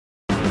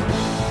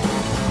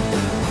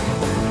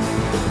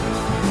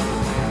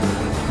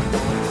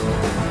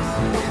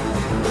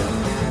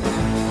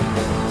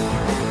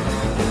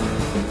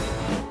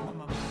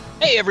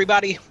Hey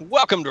everybody,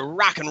 welcome to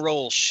Rock and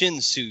Roll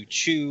Shinsu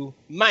Chu.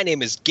 My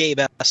name is Gabe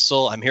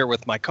Estel. I'm here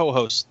with my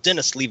co-hosts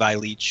Dennis Levi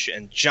Leach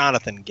and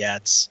Jonathan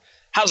Getz.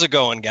 How's it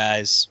going,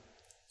 guys?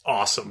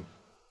 Awesome.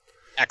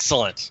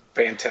 Excellent.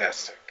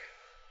 Fantastic.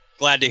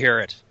 Glad to hear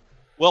it.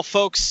 Well,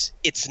 folks,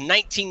 it's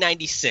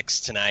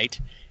 1996 tonight,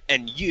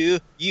 and you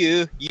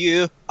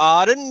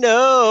ought to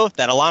know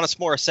that Alanis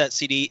Morissette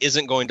CD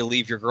isn't going to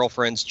leave your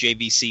girlfriend's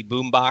JVC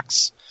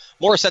boombox.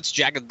 Morissette's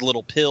Jagged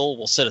Little Pill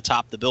will sit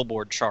atop the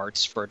Billboard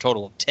charts for a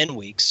total of 10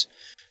 weeks,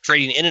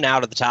 trading in and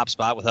out of the top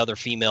spot with other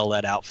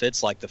female-led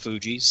outfits like the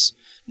Fugees,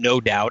 No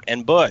Doubt,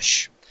 and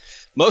Bush.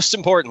 Most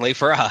importantly,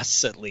 for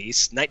us at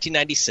least,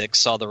 1996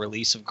 saw the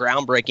release of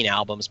groundbreaking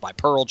albums by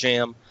Pearl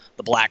Jam,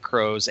 the Black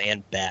Crowes,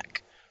 and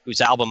Beck, whose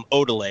album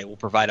Odelay will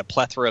provide a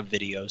plethora of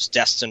videos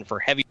destined for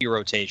heavy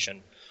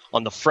rotation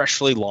on the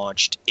freshly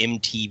launched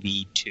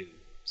MTV2.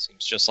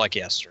 Seems just like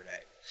yesterday.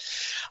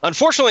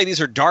 Unfortunately,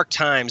 these are dark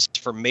times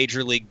for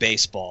Major League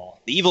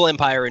Baseball. The evil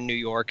empire in New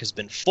York has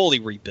been fully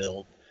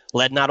rebuilt,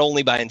 led not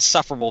only by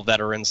insufferable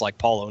veterans like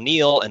Paul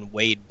O'Neill and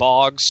Wade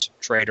Boggs,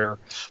 traitor,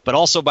 but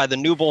also by the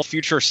Newble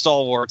future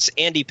stalwarts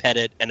Andy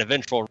Pettitte and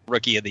eventual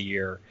Rookie of the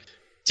Year,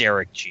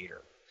 Derek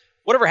Jeter.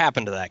 Whatever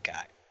happened to that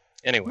guy?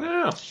 Anyway,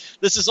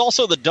 This is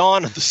also the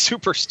dawn of the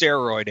super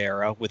steroid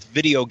era with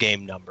video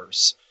game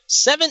numbers.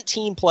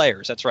 17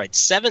 players, that's right,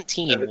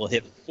 17 will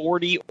hit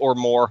 40 or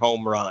more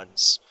home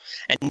runs.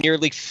 And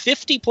nearly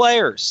 50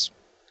 players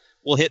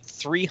will hit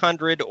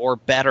 300 or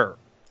better.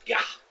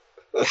 Yeah.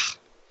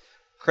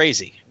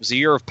 Crazy. It was a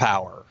year of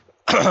power.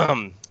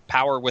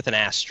 Power with an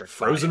asterisk.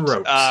 Frozen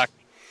ropes.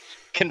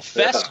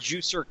 Confessed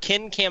juicer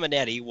Ken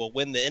Caminetti will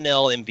win the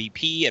NL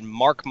MVP, and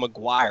Mark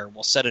McGwire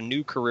will set a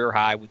new career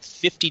high with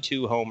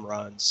 52 home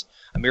runs,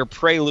 a mere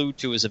prelude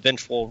to his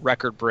eventual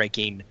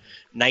record-breaking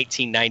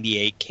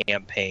 1998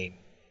 campaign.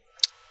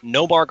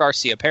 Nomar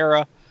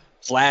Garciaparra,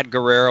 Vlad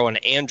Guerrero,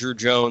 and Andrew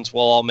Jones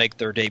will all make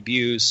their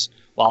debuts,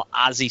 while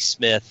Ozzie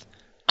Smith,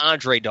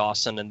 Andre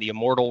Dawson, and the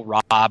immortal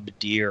Rob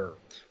Deere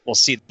will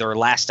see their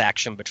last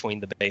action between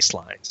the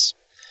baselines.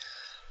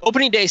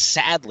 Opening day,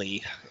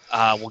 sadly,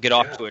 will get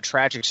off to a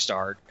tragic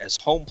start as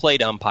home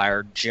plate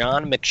umpire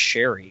John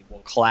McSherry will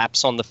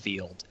collapse on the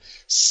field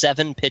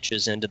 7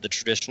 pitches into the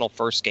traditional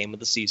first game of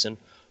the season,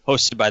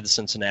 hosted by the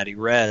Cincinnati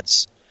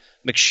Reds.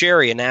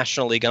 McSherry, a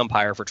National League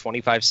umpire for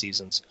 25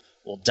 seasons,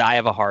 will die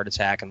of a heart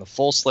attack, and the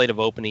full slate of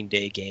opening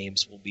day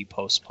games will be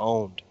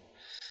postponed.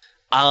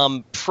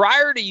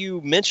 Prior to you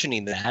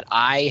mentioning that,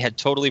 I had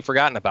totally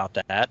forgotten about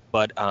that,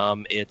 but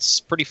it's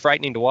pretty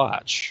frightening to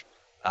watch.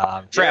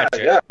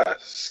 Tragic. Yeah,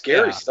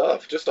 scary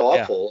stuff. Just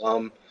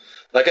awful.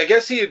 Like, I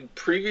guess he had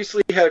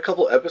previously had a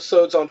couple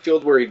episodes on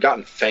field where he'd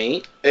gotten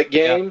faint at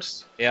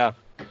games. Yeah.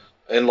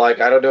 And, like,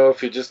 I don't know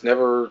if he just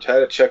never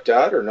had it checked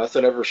out or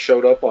nothing ever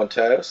showed up on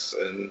tests.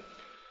 And,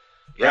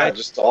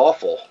 just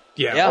awful.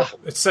 Yeah.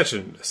 It's such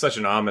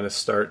an ominous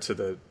start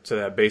to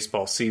that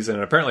baseball season.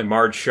 And apparently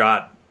Marge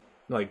Schott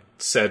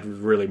said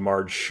really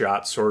Marge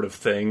Schott sort of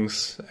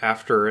things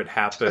after it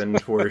happened,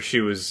 where she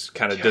was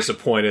kind of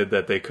disappointed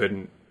that they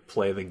couldn't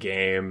play the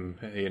game,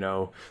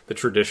 the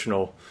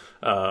traditional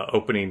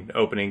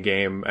opening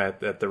game at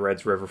the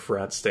Reds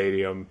Riverfront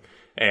Stadium.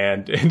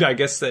 And I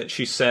guess that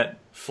she sent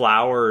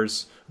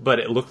flowers, but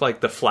it looked like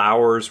the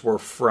flowers were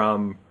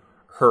from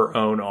her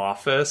own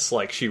office.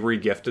 Like, she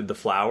regifted the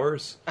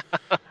flowers.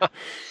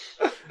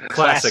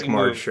 Classic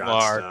Marge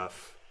Schott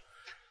stuff.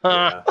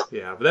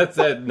 Yeah, but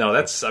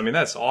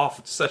that's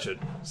awful. It's such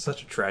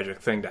a tragic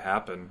thing to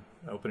happen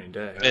opening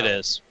day. It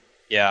is.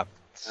 Yeah.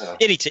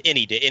 Any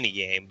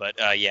game, but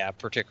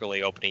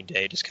particularly opening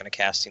day, just kind of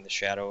casting the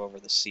shadow over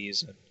the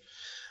season.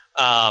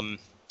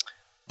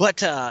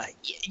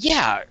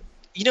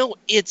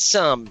 It's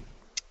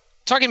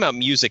talking about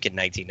music in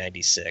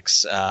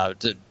 1996.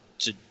 To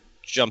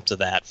jump to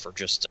that for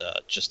just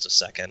a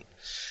second.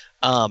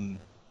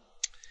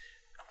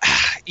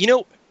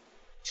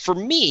 For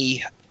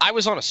me, I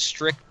was on a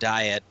strict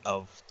diet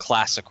of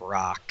classic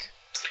rock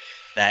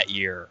that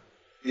year.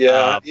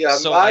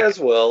 As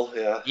well.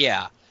 Yeah.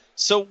 Yeah.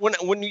 So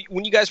when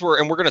you guys were,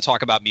 and we're going to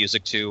talk about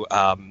music too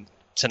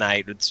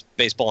tonight. It's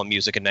baseball and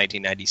music in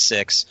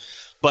 1996.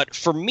 But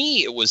for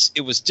me, it was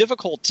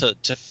difficult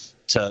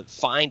to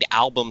find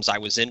albums I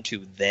was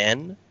into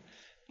then,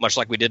 much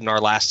like we did in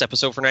our last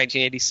episode for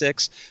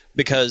 1986,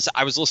 because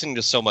I was listening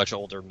to so much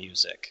older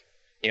music.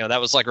 That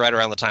was like right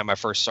around the time I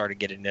first started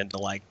getting into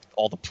like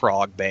all the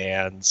prog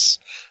bands,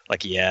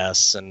 like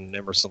Yes and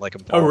Emerson, Lake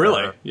and Palmer. Oh,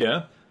 really?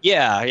 Yeah.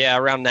 Yeah,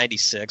 around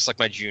 96, like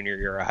my junior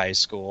year of high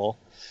school.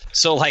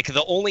 So, like,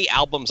 the only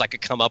albums I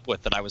could come up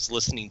with that I was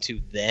listening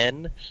to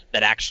then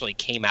that actually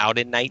came out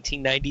in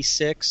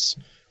 1996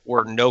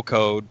 were No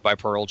Code by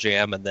Pearl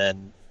Jam and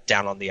then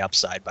Down on the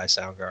Upside by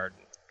Soundgarden.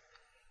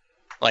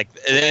 Like,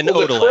 and The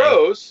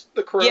Crows.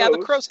 Yeah, the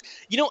Crows.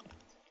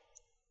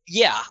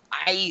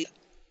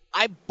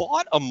 I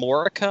bought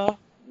Amorica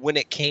when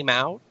it came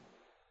out,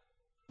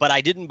 but I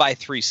didn't buy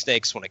Three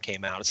Snakes when it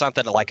came out. It's not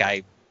that, like,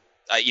 I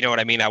You know what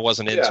I mean? I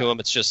wasn't into them.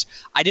 It's just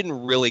I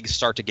didn't really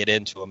start to get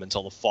into them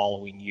until the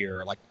following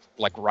year, like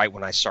right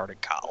when I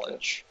started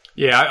college.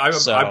 Yeah,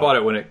 I bought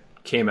it when it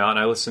came out, and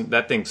I listened.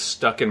 That thing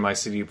stuck in my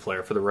CD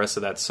player for the rest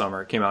of that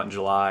summer. It came out in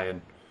July,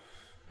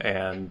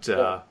 and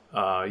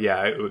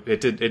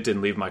it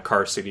didn't leave my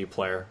car CD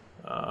player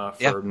for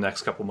the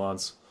next couple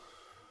months.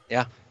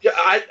 Yeah. Yeah,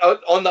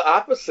 on the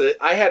opposite,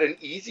 I had an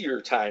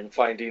easier time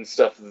finding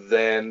stuff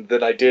then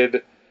than I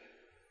did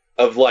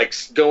of like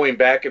going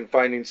back and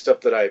finding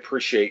stuff that I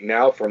appreciate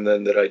now from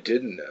them that I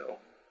didn't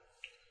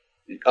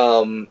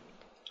know.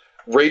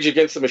 Rage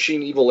Against the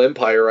Machine Evil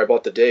Empire I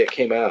bought the day it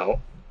came out.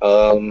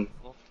 The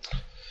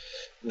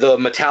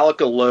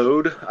Metallica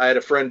Load, I had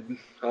a friend,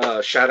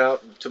 shout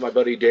out to my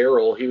buddy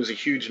Daryl, he was a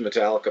huge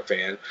Metallica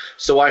fan,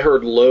 so I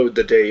heard Load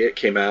the day it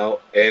came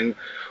out, and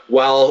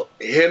while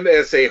him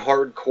as a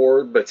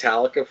hardcore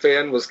Metallica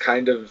fan was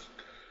kind of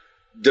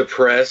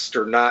depressed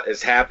or not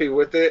as happy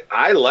with it,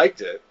 I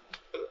liked it.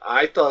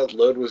 I thought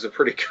Load was a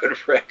pretty good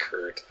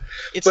record.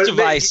 It's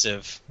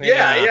divisive.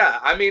 Yeah.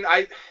 I mean,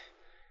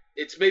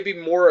 it's maybe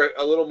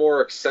a little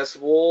more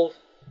accessible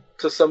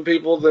to some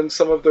people than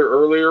some of their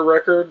earlier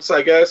records,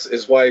 I guess,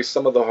 is why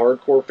some of the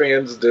hardcore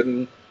fans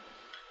didn't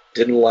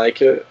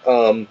like it.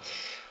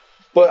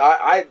 But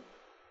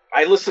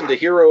I listened to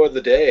Hero of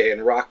the Day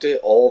and rocked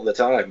it all the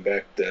time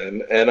back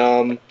then.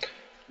 And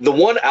the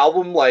one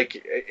album,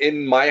 like,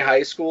 in my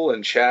high school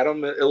in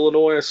Chatham,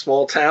 Illinois, a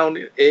small town,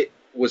 it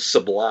was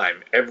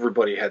Sublime.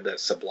 Everybody had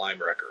that Sublime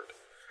record.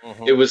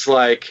 Mm-hmm. It was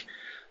like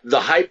the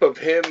hype of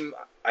him.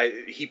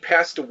 He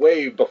passed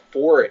away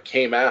before it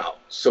came out,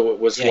 so it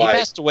was he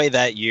passed away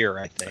that year,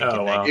 I think.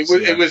 Oh, wow.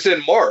 It was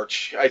in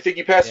March. I think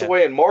he passed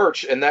away in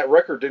March, and that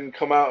record didn't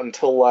come out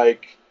until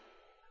like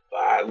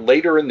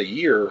later in the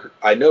year.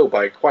 I know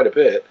by quite a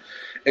bit,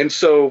 and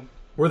so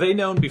were they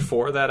known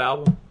before that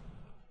album?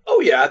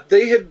 Oh yeah,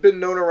 they had been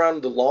known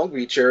around the Long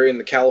Beach area in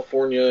the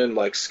California and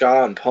like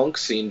ska and punk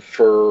scene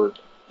for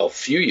a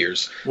few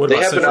years. What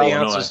about Central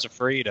Illinois? Ounces to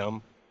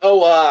Freedom.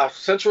 Oh,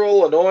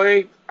 Central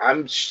Illinois,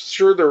 I'm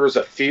sure there was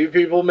a few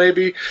people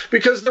maybe,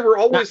 because there were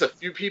always a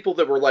few people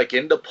that were like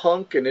into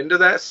punk and into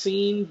that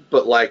scene,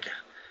 but like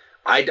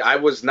I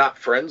was not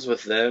friends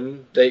with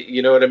them.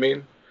 You know what I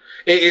mean?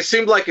 It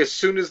seemed like as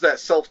soon as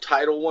that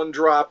self-titled one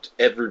dropped,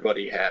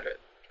 everybody had it.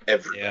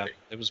 Everybody. Yeah,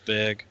 it was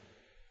big.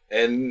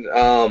 And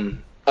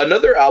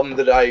another album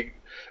that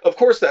of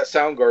course, that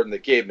Soundgarden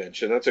that Gabe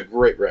mentioned, that's a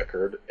great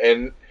record.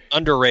 And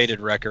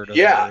underrated record. Oh,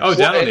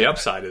 Down on the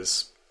Upside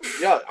is...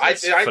 Yeah,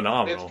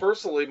 phenomenal. It's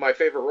personally my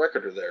favorite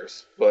record of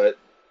theirs, but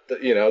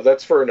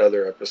that's for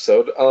another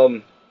episode.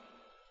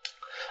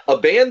 A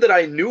band that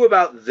I knew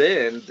about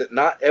then that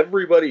not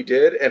everybody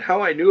did, and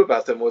how I knew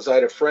about them was I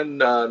had a friend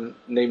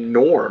named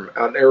Norm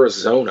out in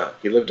Arizona.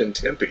 He lived in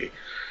Tempe,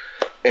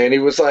 and he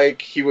was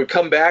like, he would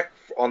come back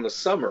on the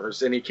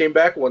summers, and he came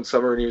back one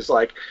summer and he was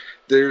like,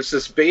 "There's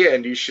this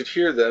band, you should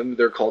hear them.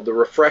 They're called The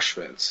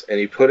Refreshments," and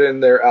he put in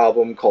their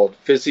album called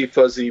Fizzy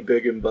Fuzzy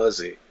Big and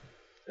Buzzy.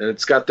 And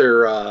it's got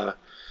their,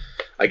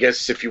 I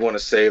guess if you want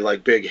to say,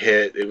 like, big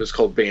hit, it was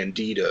called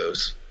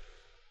Banditos.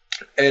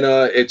 And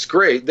it's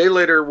great. They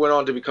later went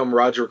on to become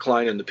Roger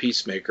Klein and the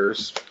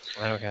Peacemakers.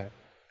 Okay.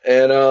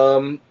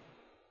 And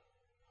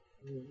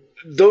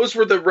those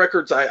were the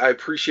records I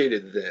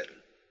appreciated then.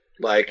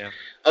 Like,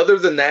 other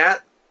than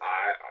that,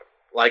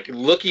 like,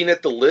 looking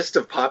at the list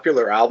of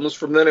popular albums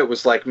from then, it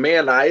was like,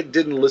 man, I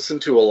didn't listen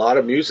to a lot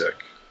of music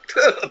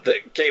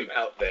that came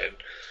out then.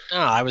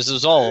 No, it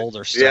was all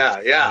older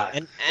stuff. Yeah.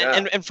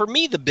 And for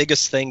me, the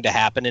biggest thing to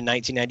happen in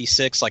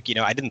 1996, like,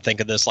 I didn't think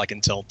of this like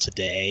until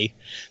today,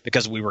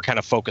 because we were kind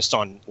of focused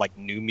on like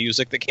new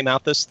music that came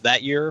out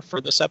that year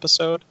for this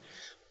episode.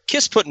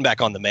 Kiss putting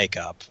back on the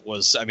makeup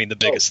was, the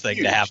biggest thing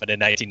to happen in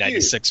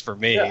 1996 for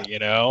me.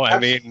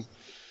 Absolutely.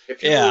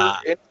 If you were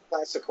in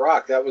classic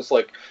rock, that was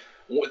like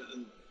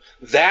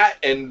that,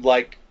 and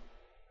like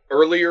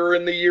earlier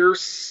in the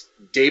years,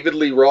 David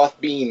Lee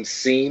Roth being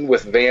seen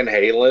with Van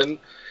Halen.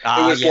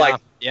 It was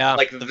like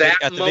that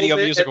at the Video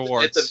Music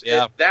Awards.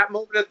 That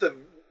moment at the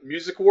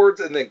Music Awards,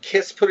 and then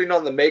Kiss putting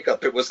on the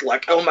makeup. It was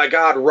like, oh my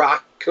God,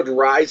 rock could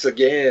rise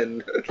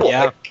again.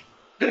 I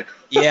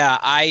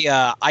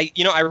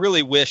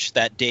really wish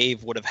that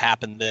Dave would have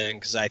happened then,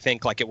 because I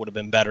think like it would have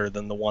been better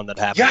than the one that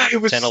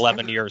happened 10,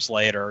 11 years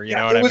later. You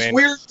know what I mean? It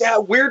was weird. Yeah,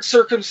 weird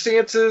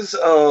circumstances.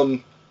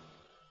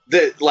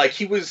 That like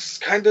he was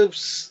kind of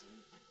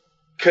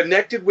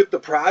connected with the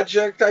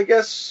project, I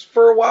guess,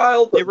 for a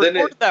while. But they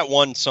recorded that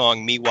one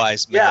song, "Me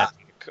Wise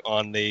Magic,"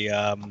 on the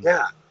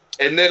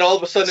and then all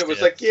of a sudden it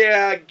was like,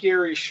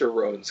 Gary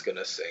Sharon's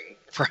gonna sing,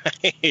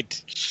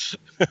 right?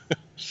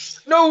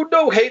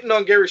 No hating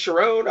on Gary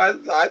Sharon.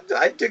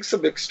 I dig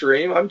some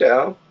Extreme. I'm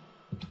down.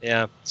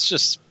 Yeah, it's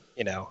just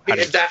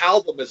that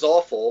album is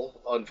awful,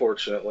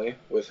 unfortunately,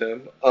 with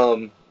him.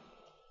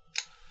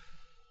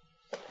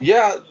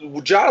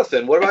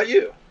 Jonathan, what about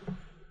you?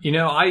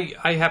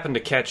 I happened to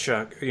catch,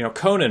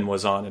 Conan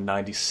was on in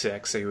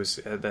 96. He was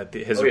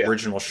his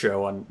original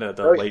show on the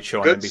Late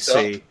Show on NBC.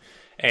 Stuff.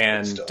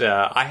 And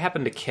I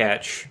happened to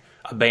catch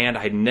a band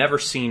I had never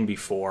seen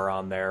before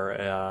on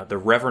there, the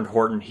Reverend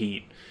Horton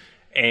Heat.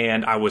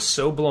 And I was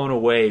so blown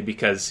away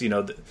because,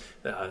 the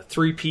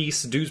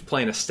three-piece dude's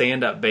playing a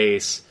stand-up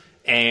bass,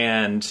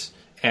 and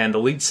the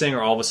lead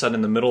singer all of a sudden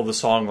in the middle of the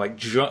song,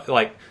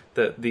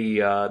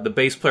 the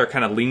bass player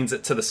kind of leans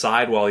it to the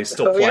side while he's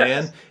still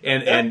playing,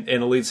 and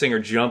the lead singer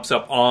jumps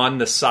up on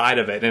the side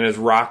of it and is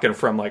rocking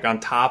from on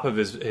top of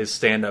his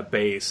stand-up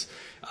bass,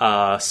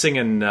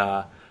 singing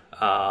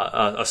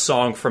a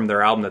song from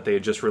their album that they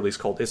had just released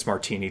called "It's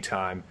Martini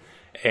Time."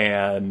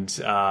 And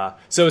so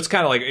it's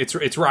kind of like it's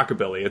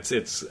rockabilly. It's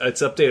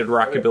updated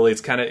rockabilly.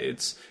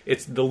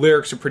 It's the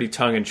lyrics are pretty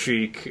tongue in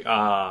cheek, and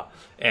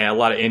a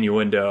lot of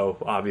innuendo,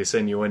 obvious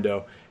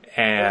innuendo.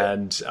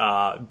 And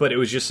but it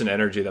was just an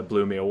energy that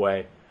blew me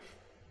away.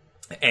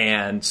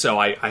 And so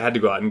I had to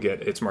go out and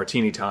get "It's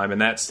Martini Time,"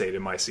 and that stayed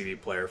in my CD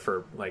player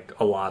for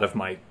a lot of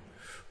my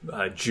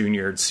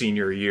junior and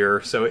senior year.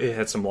 So it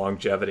had some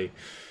longevity.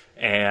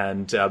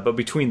 And but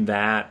between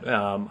that,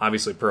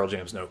 obviously Pearl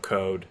Jam's "No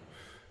Code"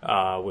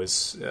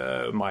 was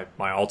my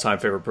all-time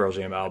favorite Pearl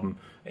Jam album,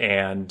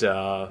 and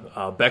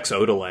Beck's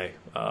Odelay.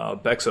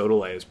 Beck's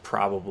Odelay is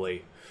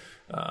probably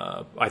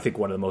I think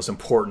one of the most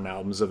important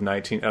albums of the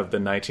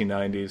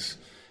 1990s,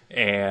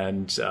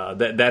 and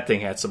that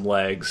thing had some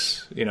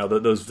legs.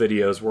 Those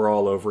videos were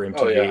all over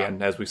MTV,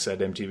 and as we said,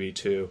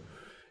 MTV2.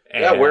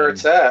 And, Where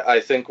It's At,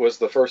 I think, was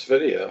the first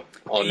video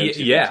on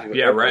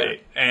MTV2.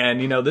 Right. And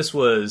this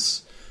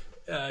was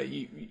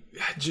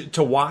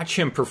to watch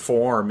him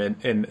perform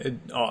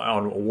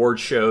on award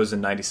shows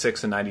in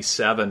 '96 and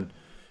 '97.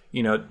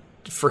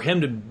 For him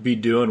to be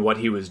doing what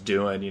he was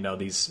doing,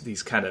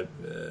 these kind of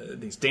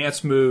these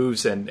dance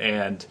moves,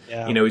 and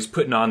he's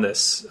putting on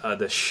this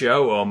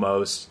show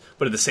almost,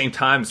 but at the same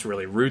time it's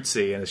really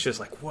rootsy, and it's just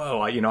like,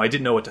 whoa, I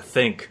didn't know what to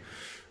think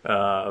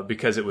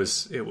because it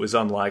was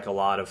unlike a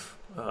lot of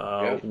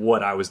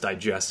what I was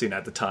digesting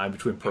at the time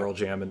between Pearl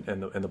Jam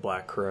and the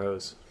Black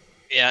Crowes.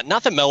 Yeah,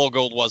 not that Mellow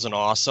Gold wasn't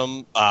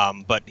awesome,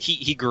 but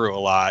he grew a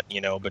lot,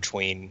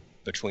 between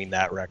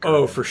that record.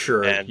 Oh, for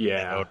sure. And,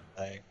 Yeah.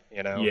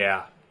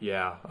 Yeah.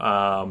 Yeah.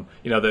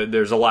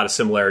 There's a lot of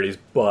similarities,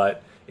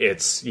 but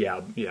it's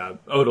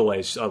Odelay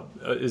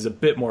is a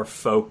bit more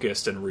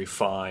focused and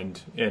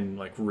refined in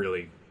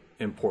really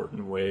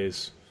important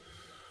ways.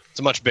 It's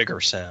a much bigger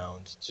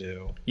sound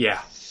too.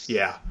 Yeah.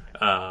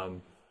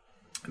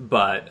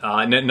 But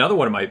another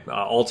one of my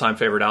all-time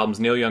favorite albums,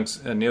 Neil Young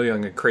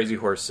and Crazy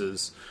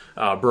Horse's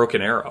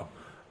 "Broken Arrow"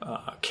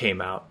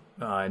 came out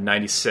in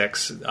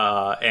 '96,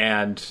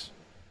 and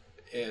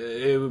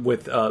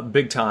with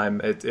Big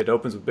Time. It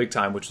opens with Big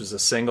Time, which is a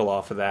single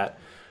off of that.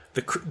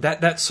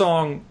 That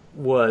song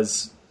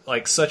was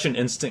such an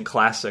instant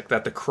classic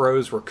that the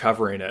Crowes were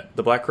covering it.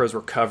 The Black Crowes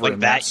were covering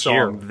that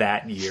song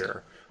that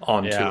year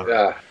on tour.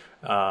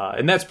 Yeah.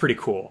 And that's pretty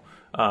cool.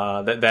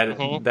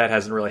 That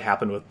hasn't really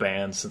happened with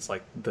bands since the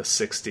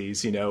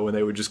 60s, when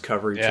they would just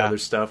cover each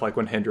other's stuff, like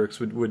when Hendrix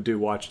would do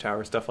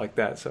Watchtower, stuff like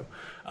that. So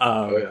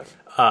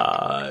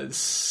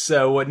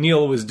so what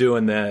Neil was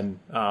doing then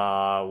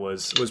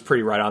was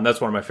pretty right on.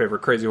 That's one of my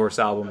favorite Crazy Horse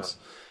albums,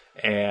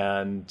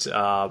 and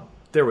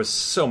there was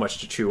so much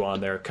to chew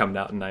on there coming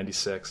out in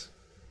 '96.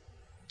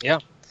 Yeah.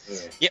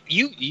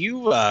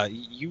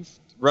 You've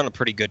run a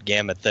pretty good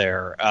gamut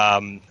there.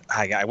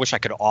 I wish I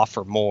could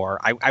offer more.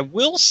 I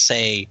will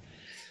say,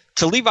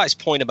 to Levi's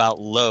point about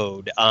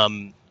 "Load"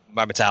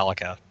 by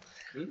Metallica,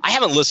 I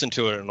haven't listened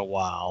to it in a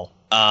while.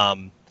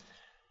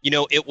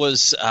 It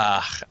was.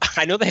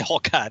 I know they all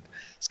got.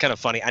 It's kind of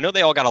funny. I know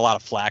they all got a lot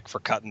of flack for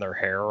cutting their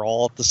hair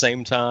all at the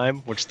same time,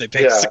 which they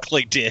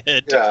basically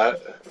did. Yeah.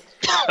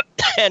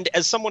 And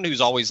as someone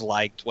who's always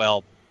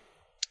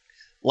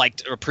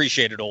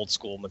appreciated old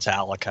school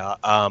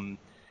Metallica,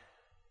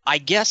 I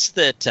guess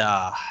that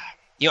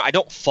I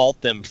don't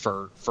fault them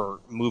for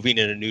moving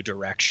in a new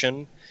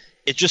direction.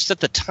 It's just at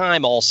the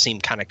time all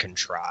seemed kind of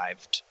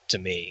contrived to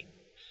me.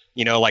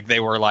 They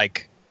were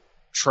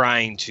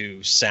trying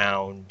to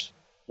sound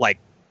like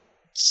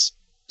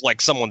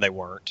someone they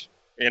weren't.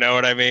 You know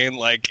what I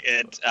mean?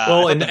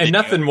 And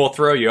nothing will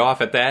throw you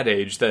off at that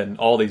age than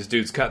all these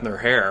dudes cutting their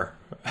hair.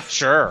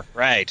 Sure,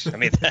 right. I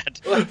mean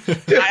that. I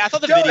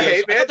thought the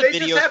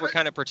videos were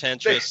kind of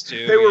pretentious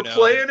too. They were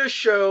playing a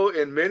show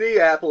in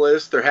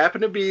Minneapolis. There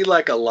happened to be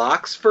a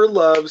Locks for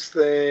Loves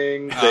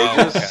thing. They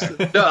all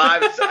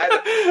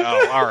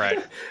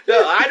right.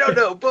 No, I don't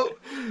know, but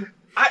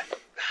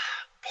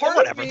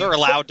whatever. They're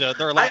allowed to.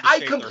 They're allowed to I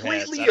shave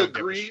completely their heads.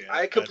 agree.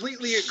 I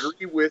completely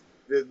agree with.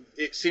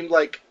 It seemed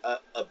like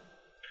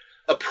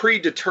a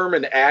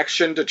predetermined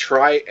action to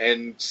try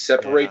and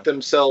separate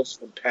themselves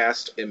from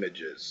past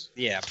images.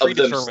 Yeah,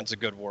 predetermined's a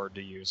good word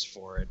to use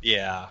for it.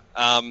 Yeah.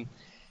 And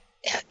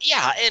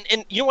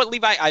you know what,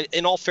 Levi?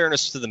 In all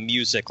fairness to the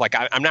music,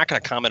 I'm not going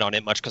to comment on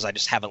it much because I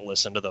just haven't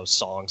listened to those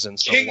songs in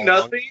so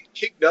long.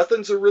 King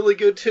Nothing's a really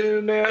good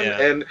tune, man. Yeah.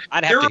 And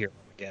I'd have to hear it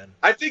again.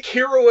 I think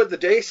Hero of the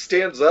Day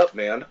stands up,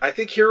 man. I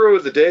think Hero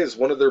of the Day is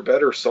one of their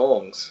better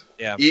songs.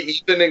 Yeah.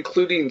 Even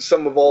including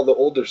some of all the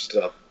older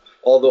stuff,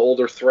 all the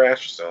older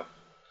thrash stuff,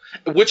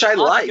 which I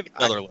like. Give it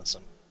another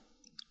listen.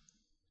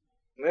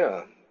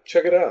 Yeah,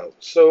 check it out.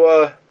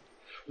 So,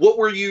 what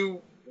were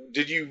you?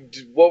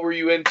 What were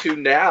you into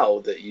now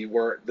that you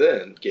weren't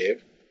then, Gabe?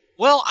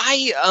 Well,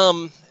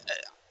 kind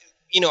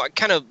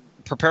of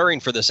preparing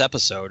for this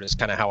episode is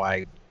kind of how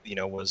I,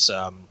 was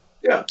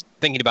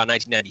thinking about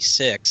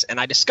 1996, and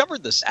I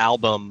discovered this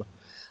album.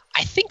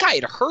 I think I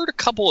had heard a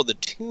couple of the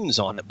tunes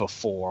on it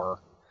before,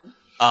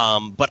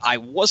 but I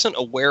wasn't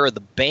aware of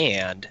the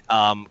band,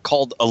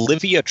 called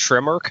Olivia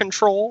Tremor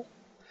Control.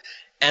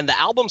 And the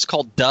album's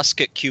called Dusk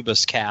at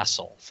Cubus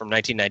Castle from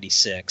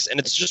 1996, and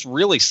it's just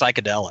really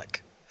psychedelic.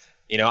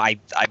 I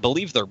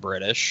believe they're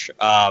British,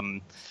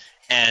 and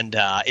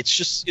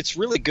it's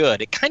really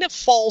good. It kind of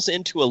falls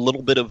into a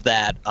little bit of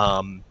that.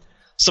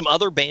 Some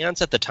other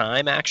bands at the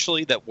time,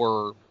 actually, that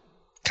were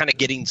kind of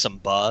getting some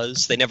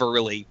buzz. They never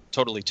really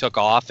totally took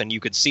off, and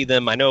you could see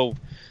them. I know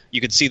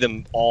you could see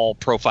them all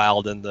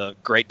profiled in the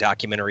great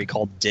documentary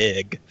called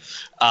Dig.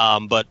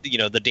 But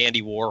the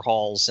Dandy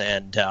Warhols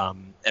and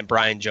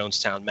Brian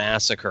Jonestown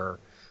Massacre,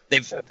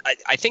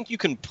 I think you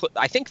can put.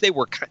 I think they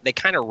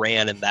kind of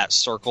ran in that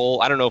circle.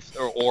 I don't know if,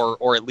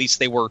 or at least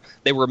they were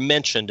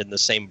mentioned in the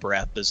same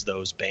breath as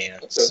those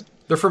bands. Okay.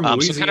 They're from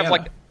Louisiana. So kind of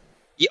like.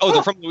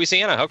 They're from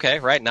Louisiana. Okay,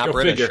 right, not Go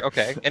British. figure.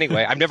 Okay,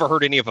 anyway, I've never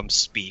heard any of them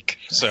speak.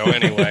 So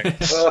anyway,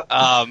 it's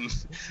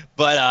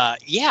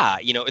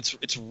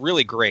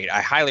really great. I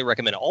highly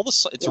recommend it.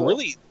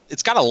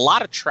 It's got a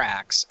lot of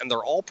tracks, and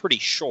they're all pretty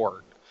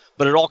short,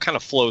 but it all kind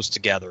of flows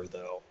together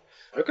though.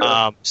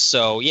 Okay.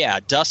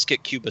 Dusk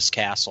at Cubus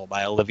Castle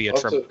by Olivia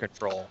Tremor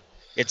Control.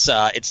 It's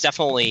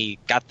definitely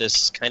got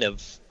this kind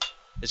of.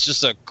 It's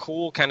just a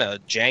cool kind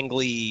of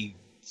jangly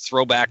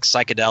throwback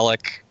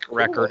psychedelic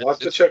record. I'll have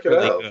to check it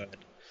out. Good.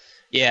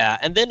 Yeah,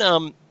 and then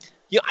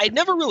I'd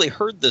never really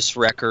heard this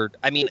record.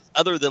 I mean,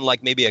 other than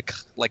maybe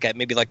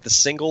the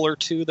single or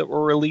two that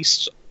were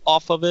released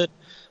off of it.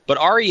 But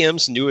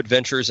REM's New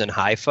Adventures in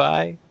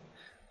Hi-Fi.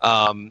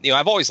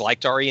 I've always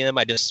liked REM.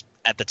 I just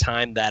at the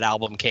time that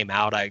album came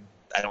out, I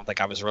don't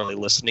think I was really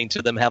listening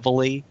to them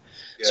heavily.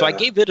 Yeah. So I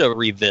gave it a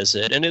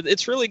revisit, and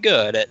it's really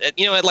good. I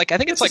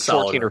think it's like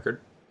 14 record.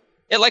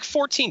 At like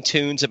 14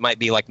 tunes, it might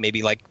be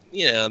maybe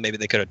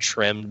they could have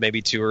trimmed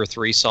maybe 2 or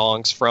 3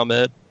 songs from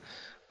it.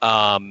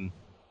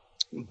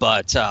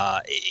 But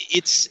I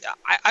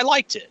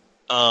liked it.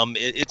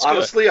 It's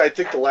honestly good. I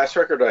think the last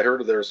record I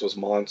heard of theirs was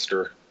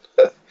Monster.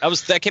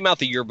 that came out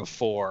the year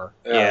before.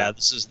 Yeah,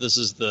 this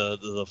is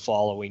the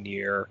following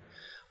year.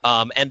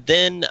 And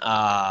then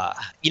I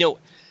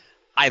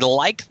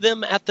liked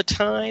them at the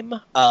time.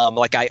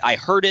 I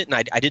heard it and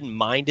I didn't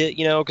mind it,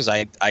 because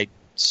I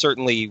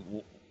certainly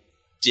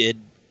did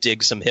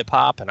dig some hip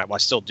hop, and I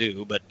still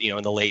do. But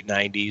in the late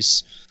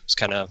 '90s, it's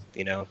kind of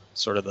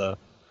sort of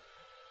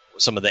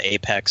some of the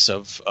apex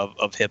of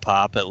hip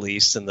hop, at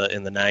least in the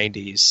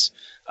 '90s.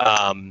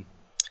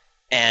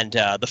 And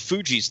the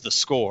Fugees, the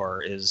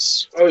score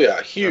is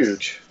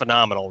huge,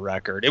 phenomenal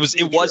record. It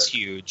was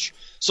huge.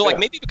 So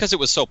maybe because it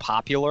was so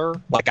popular,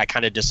 I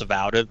kind of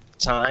disavowed it at the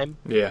time.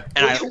 Yeah,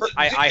 and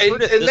I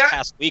heard it this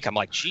past week. I'm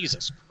like,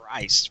 Jesus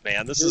Christ,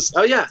 man, this is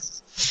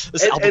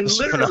this album is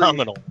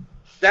phenomenal.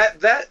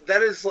 That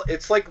is,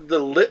 it's like the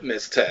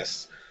litmus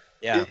test.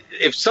 Yeah.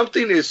 If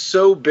something is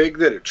so big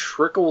that it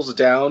trickles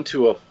down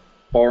to a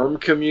farm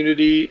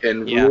community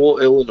in rural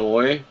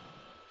Illinois,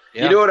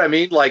 you know what I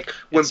mean? Like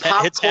when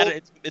pop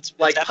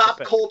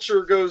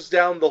culture goes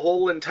down the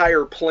whole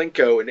entire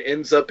Plinko and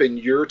ends up in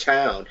your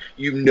town,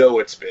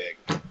 it's big.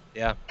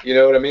 Yeah. You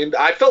know what I mean?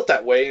 I felt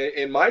that way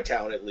in my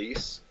town, at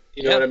least.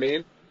 You know what I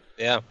mean?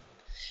 Yeah.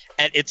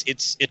 And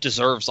it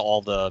deserves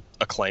all the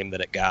acclaim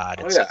that it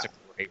got. It's a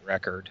great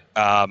record.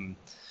 And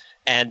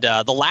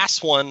the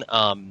last one,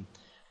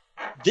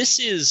 this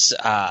is,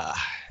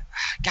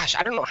 gosh,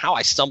 I don't know how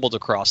I stumbled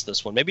across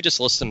this one. Maybe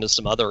just listening to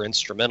some other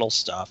instrumental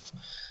stuff.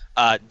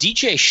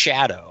 DJ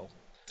Shadow,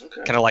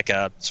 kind of like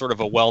a sort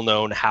of a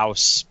well-known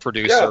house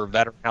producer,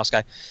 veteran house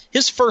guy.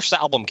 His first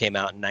album came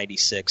out in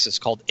 '96. It's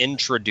called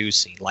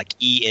Introducing, like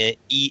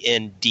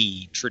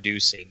E-N-D,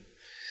 Traducing.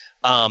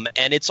 And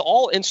it's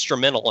all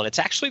instrumental, and it's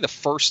actually the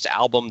first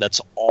album that's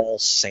all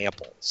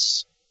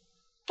samples.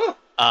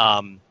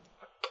 Huh.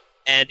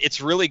 And it's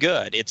really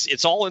good.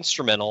 It's all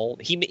instrumental.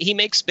 He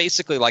makes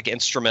basically like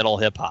instrumental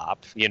hip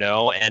hop,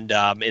 and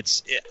I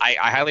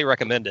highly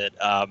recommend it.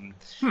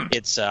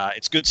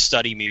 It's good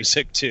study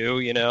music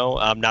too,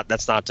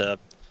 that's not to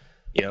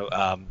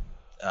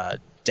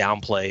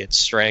downplay its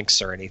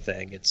strengths or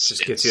anything. It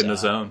just gets you in the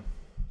zone.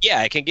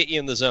 Yeah, it can get you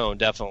in the zone,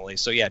 definitely.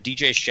 So yeah,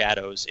 DJ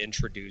Shadow's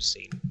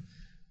Introducing.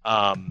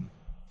 So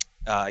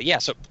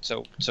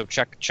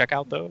check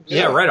out those.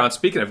 Yeah, right on.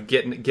 Speaking of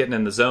getting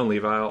in the zone,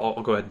 Levi,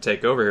 I'll go ahead and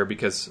take over here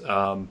because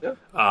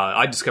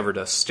I discovered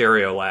a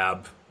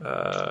Stereolab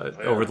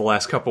over the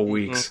last couple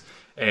weeks,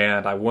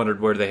 and I wondered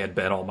where they had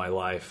been all my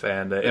life.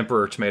 And the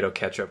Emperor Tomato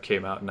Ketchup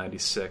came out in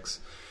 '96,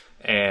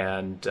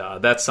 and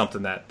that's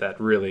something that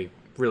really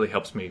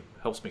helps me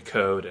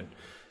code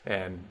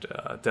and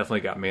definitely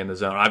got me in the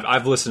zone.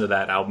 I've listened to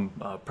that album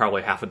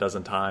probably half a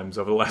dozen times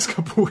over the last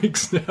couple of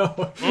weeks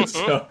now.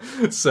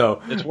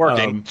 So it's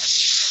working.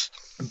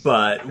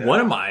 But one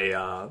of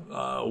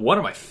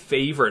my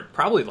favorite,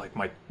 probably like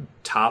my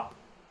top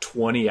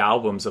 20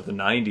 albums of the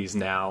 90s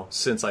now,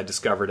 since I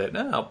discovered it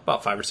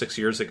about 5 or 6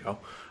 years ago,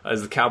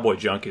 is the Cowboy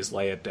Junkies'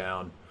 Lay It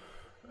Down.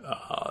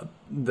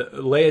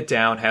 Lay It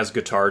Down has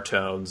guitar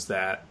tones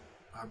that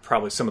are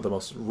probably some of the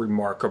most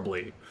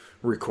remarkably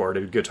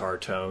recorded guitar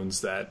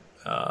tones that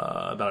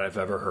I've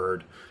ever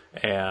heard.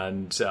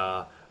 And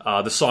the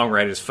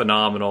songwriting is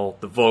phenomenal.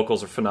 The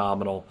vocals are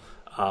phenomenal.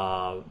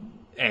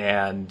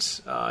 And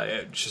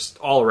just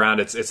all around,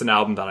 it's an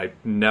album that I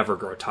never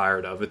grow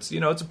tired of. It's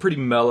it's a pretty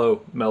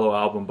mellow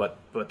album, but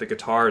the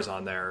guitars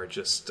on there are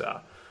just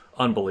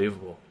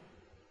unbelievable.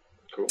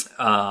 Cool.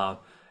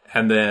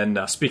 And then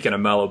speaking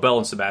of mellow, Belle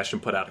and Sebastian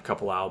put out a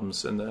couple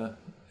albums in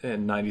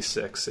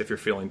 '96. If You're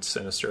Feeling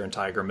Sinister and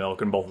Tiger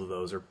Milk, and both of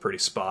those are pretty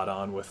spot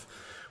on with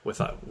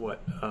what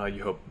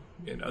you hope.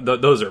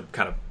 Those are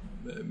kind of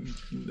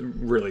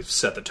really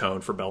set the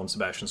tone for Belle and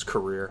Sebastian's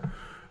career.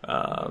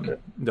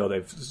 Though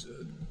they've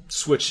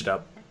switched it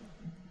up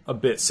a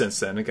bit since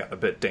then and got a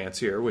bit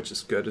dancier, which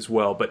is good as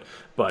well.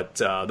 But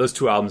those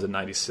two albums in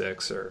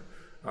 '96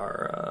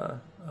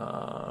 are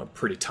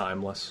pretty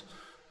timeless.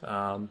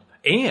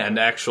 And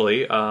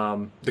actually,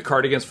 the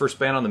Cardigans' First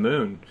Band on the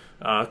Moon.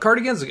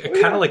 Cardigans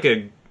kind of like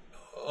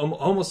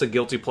almost a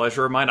guilty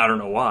pleasure of mine. I don't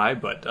know why,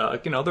 but they're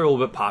a little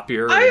bit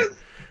poppier.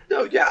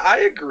 I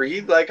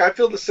agree. Like, I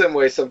feel the same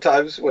way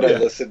sometimes when I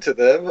listen to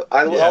them.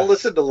 I'll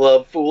listen to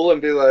Love Fool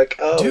and be like,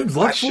 "Oh, dude,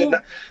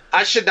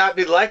 I should not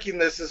be liking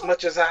this as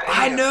much as I am."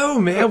 I know,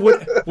 man.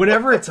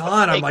 Whenever it's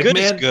on, I'm like, good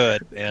man, is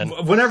good, man.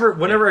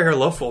 Whenever I hear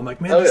Love Fool, I'm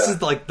like, man, this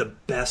is like the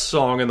best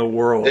song in the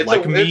world.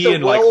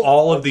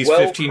 All of these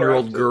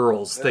 15-year-old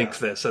girls think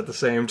this at the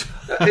same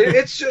time.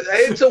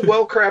 It's a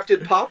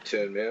well-crafted pop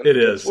tune, man. It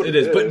is.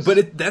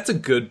 But that's a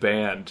good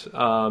band.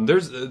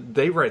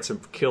 They write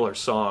some killer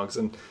songs,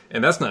 and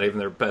that's not even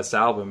their best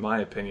album, in my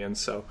opinion.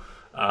 So,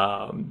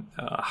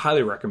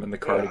 highly recommend the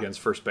Cardigans'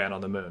 First Band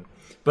on the Moon.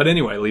 But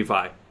anyway,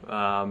 Levi,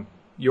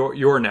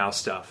 your now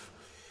stuff.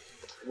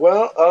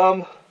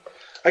 Well,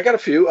 I got a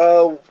few.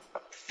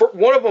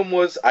 One of them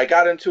was I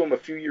got into them a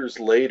few years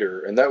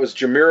later, and that was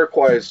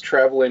Jamiroquai's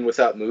 "Traveling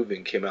Without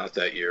Moving" came out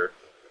that year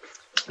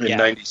in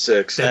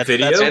 '96. That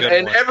video,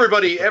 and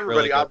everybody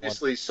really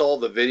obviously saw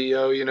the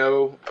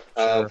video,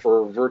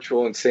 for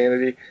Virtual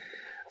Insanity.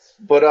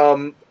 But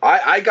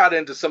I got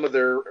into some of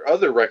their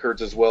other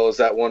records as well as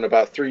that one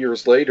about 3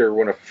 years later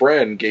when a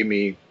friend gave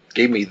me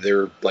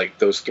their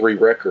those 3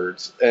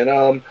 records.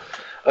 And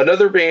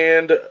another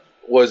band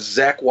was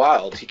Zakk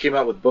Wylde. He came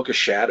out with Book of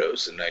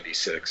Shadows in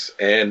 '96,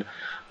 and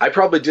I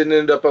probably didn't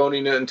end up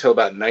owning it until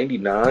about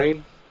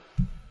 '99,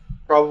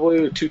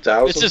 probably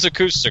 2000. It's his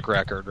acoustic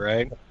record,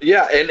 right?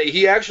 Yeah, and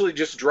he actually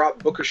just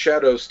dropped Book of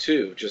Shadows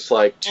too, just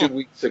 2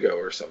 weeks ago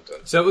or something.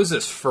 So it was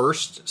his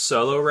first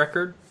solo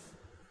record?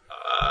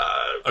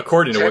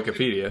 According to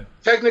Wikipedia.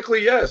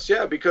 Technically, yes,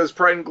 because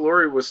Pride and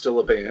Glory was still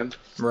a band.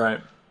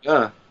 Right.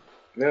 Yeah.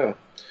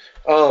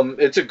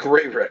 It's a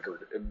great record.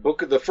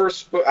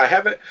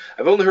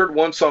 I've only heard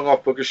one song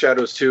off Book of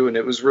Shadows 2, and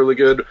it was really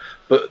good,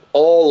 but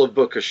all of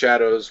Book of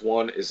Shadows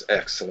 1 is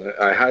excellent.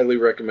 I highly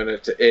recommend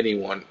it to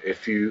anyone.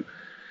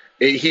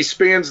 He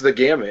spans the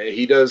gamut.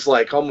 He does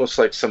almost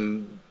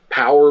some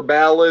power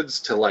ballads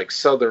to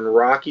Southern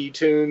Rocky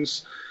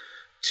tunes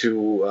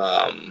to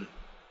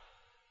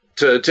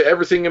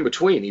everything in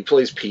between. He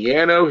plays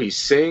piano, he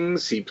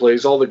sings, he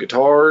plays all the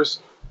guitars.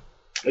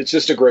 It's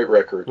just a great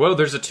record. Well,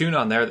 there's a tune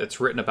on there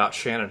that's written about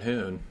Shannon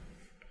Hoon.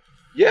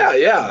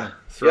 Yeah.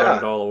 Throwing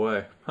it all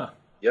away. Huh.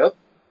 Yep.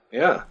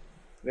 Yeah.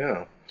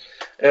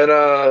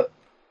 And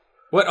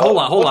what? Hold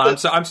on.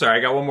 I'm sorry.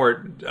 I got one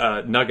more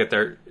nugget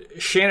there.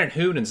 Shannon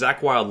Hoon and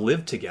Zakk Wylde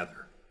lived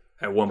together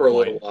at one point. For a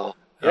little while.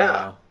 Yeah.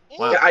 Wow.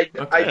 Yeah,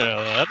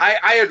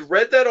 I had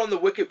read that on the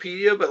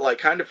Wikipedia, but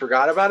kind of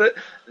forgot about it.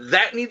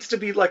 That needs to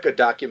be a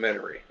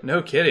documentary.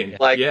 No kidding.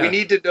 We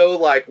need to know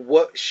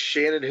what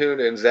Shannon Hoon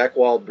and Zakk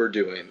Wylde were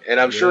doing, and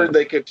I'm sure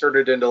they could turn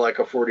it into a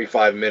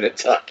 45-minute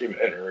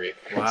documentary.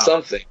 Wow.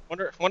 Something.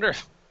 Wonder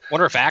if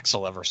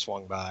Axl ever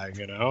swung by.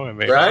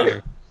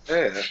 Right?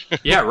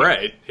 Yeah.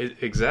 Right.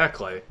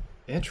 Exactly.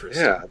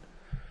 Interesting. Yeah.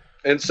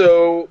 And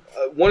so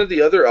one of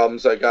the other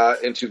albums I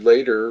got into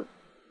later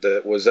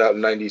that was out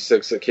in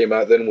 '96 that came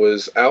out then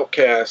was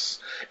Outkast's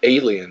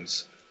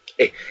Aliens,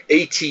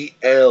 Atliens,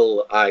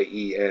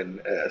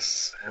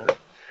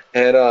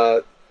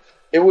 and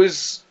it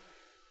was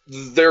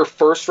their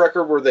first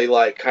record where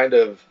they kind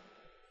of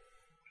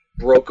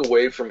broke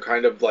away from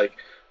kind of the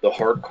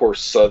hardcore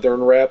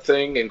Southern rap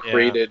thing and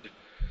created.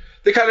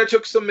 They kind of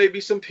took some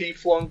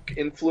P-Funk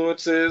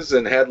influences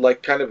and had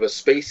kind of a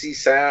spacey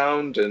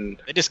sound, and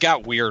they just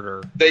got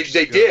weirder. They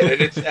did,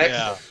 and it's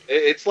excellent.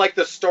 It's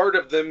the start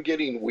of them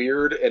getting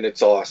weird, and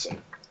it's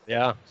awesome.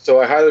 Yeah. So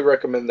I highly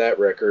recommend that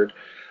record.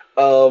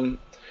 I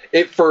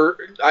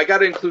got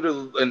to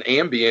include an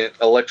ambient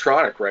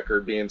electronic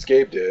record, being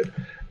Scape did.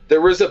 There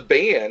was a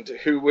band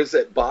who was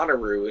at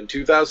Bonnaroo in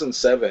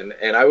 2007,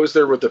 and I was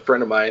there with a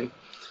friend of mine,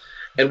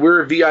 and we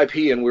were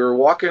VIP, and we were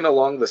walking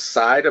along the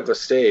side of a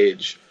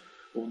stage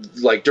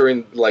like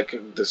during like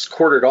this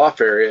corded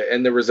off area,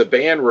 and there was a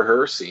band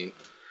rehearsing,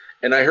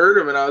 and I heard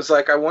them, and I was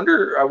like, I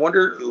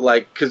wonder,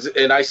 like,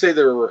 and I say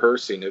they were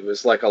rehearsing, it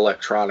was like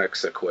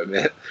electronics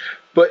equipment,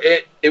 but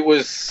it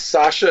was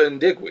Sasha and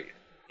Digweed,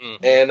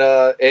 and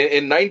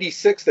in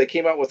 '96 they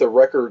came out with a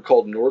record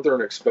called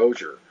Northern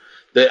Exposure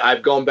that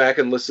I've gone back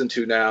and listened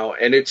to now,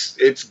 and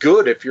it's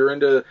good if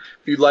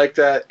you like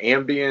that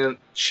ambient,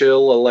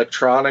 chill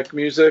electronic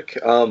music.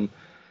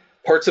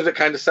 Parts of it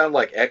kind of sound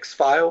like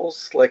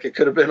X-Files, like it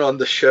could have been on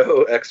the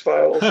show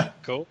X-Files.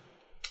 Cool.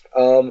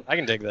 I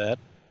can dig that.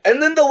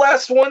 And then the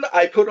last one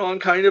I put on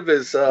kind of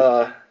is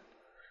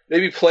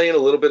maybe playing a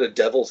little bit of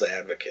Devil's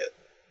Advocate.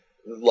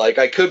 Like,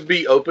 I could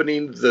be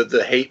opening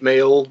the hate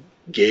mail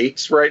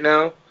gates right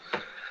now,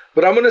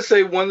 but I'm going to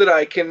say one that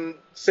I can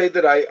say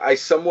that I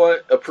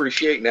somewhat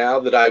appreciate now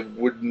that I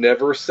would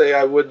never say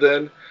I would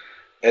then,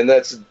 and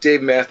that's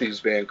Dave Matthews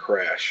Band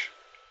Crash.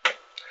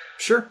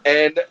 Sure.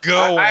 And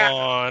Go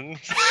on.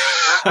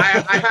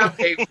 I have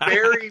a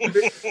very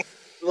big,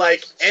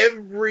 like,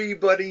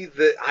 everybody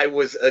that I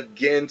was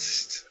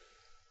against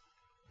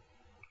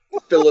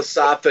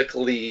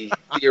philosophically,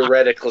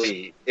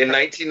 theoretically, in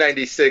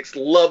 1996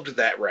 loved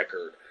that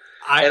record.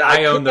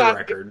 I own the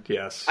record,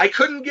 yes. I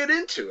couldn't get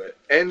into it.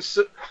 And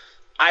so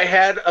I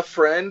had a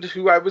friend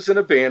who I was in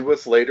a band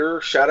with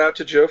later, shout out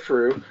to Joe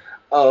Frew.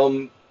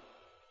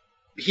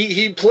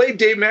 He played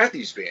Dave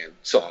Matthews Band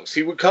songs.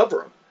 He would cover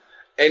them.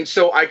 And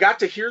so I got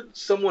to hear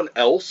someone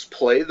else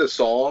play the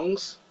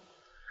songs,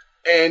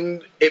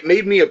 and it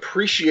made me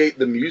appreciate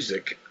the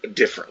music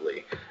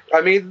differently.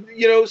 I mean,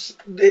 you know,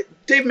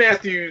 Dave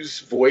Matthews'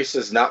 voice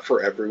is not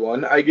for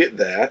everyone. I get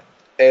that.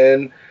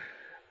 And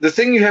the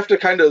thing you have to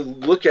kind of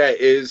look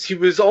at is he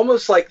was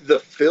almost like the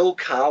Phil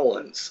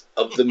Collins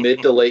of the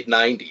mid to late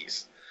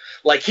 90s.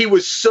 Like, he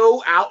was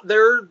so out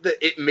there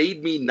that it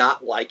made me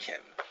not like him.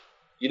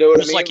 You know what I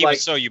mean? It was like he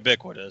was so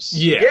ubiquitous.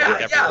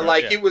 Yeah.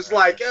 Like, it was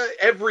like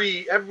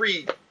every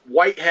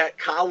white hat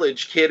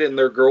college kid and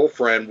their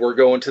girlfriend were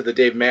going to the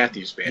Dave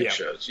Matthews Band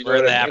shows. You know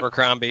what the I mean?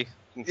 Abercrombie.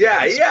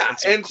 Yeah.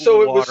 And cool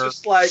so it water. was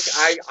just like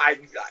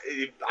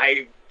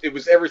it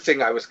was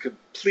everything I was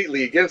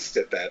completely against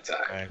at that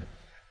time. Right.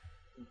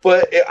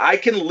 But I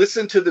can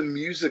listen to the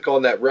music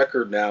on that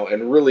record now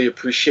and really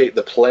appreciate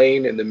the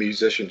playing and the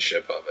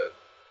musicianship of it.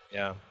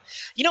 Yeah.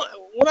 You know,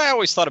 what I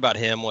always thought about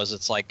him was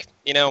it's like,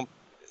 you know,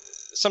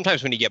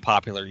 sometimes when you get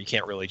popular, you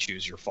can't really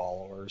choose your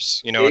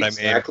followers. You know what I mean?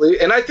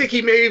 Exactly. And I think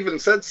he may even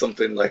said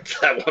something like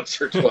that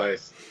once or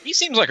twice. He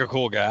seems like a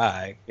cool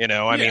guy. You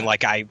know, I mean,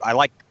 like, I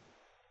like,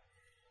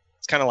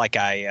 it's kind of like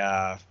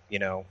you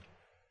know,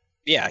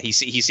 yeah, he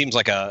seems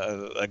like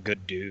a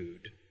good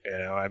dude. You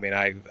know, I mean,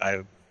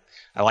 I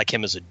like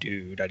him as a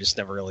dude. I just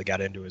never really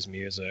got into his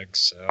music.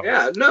 So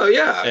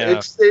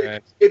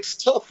it's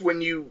tough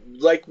when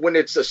when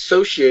it's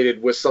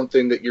associated with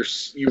something that you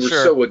were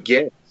so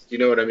against. You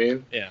know what I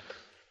mean? Yeah.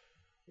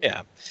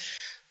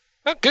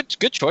 Well, good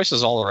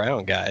choices all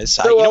around, guys.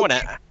 So, you know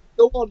what?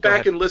 Go on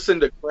back and listen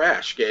to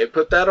Crash, Gabe.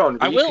 Put that on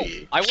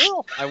repeat. I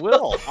will. You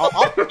know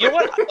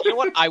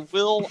what? I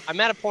will. I'm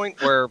at a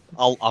point where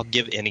I'll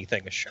give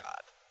anything a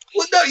shot.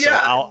 Well, no, yeah.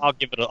 So I'll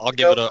give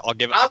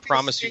it. I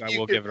promise you, I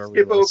will give it a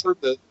re-listen.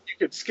 You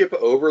could skip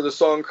over the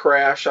song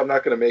 "Crash." I'm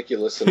not going to make you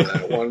listen to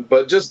that one,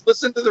 but just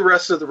listen to the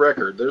rest of the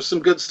record. There's some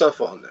good stuff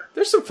on there.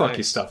 There's some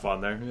funky stuff on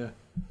there.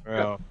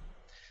 Yeah.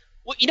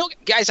 Well, you know,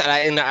 guys,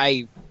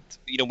 I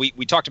you know,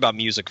 we talked about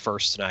music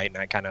first tonight, and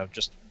I kind of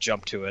just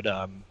jumped to it.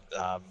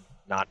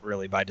 Not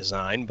really by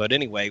design, but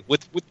anyway,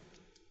 with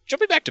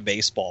jumping back to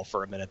baseball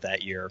for a minute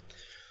that year,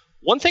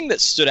 one thing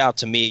that stood out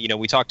to me, you know,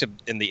 we talked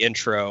in the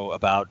intro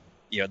about,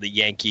 you know, the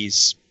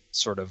Yankees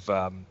sort of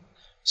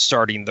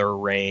starting their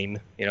reign,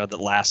 you know, that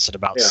lasted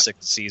about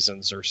 6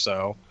 seasons or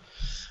so.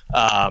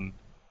 I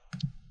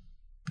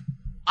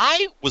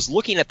was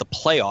looking at the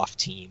playoff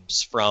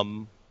teams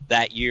from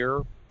that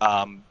year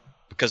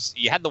because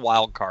you had the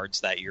wild cards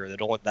that year.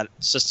 That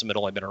system had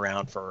only been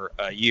around for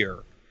a year.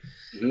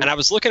 Mm-hmm. And I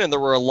was looking, and there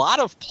were a lot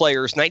of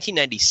players,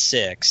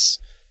 1996,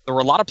 there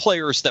were a lot of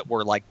players that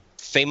were like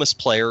famous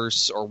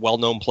players or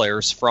well-known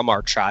players from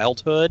our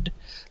childhood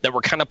that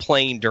were kind of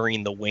playing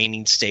during the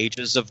waning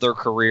stages of their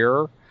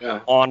career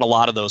on a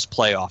lot of those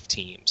playoff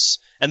teams.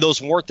 And those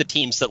weren't the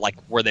teams that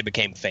where they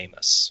became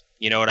famous.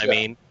 You know what I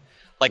mean?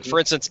 Like, for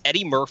instance,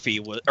 Eddie Murphy.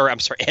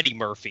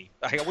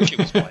 I wish he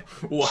was playing.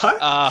 What?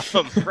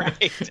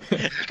 Right.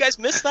 You guys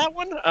missed that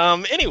one?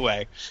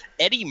 Anyway,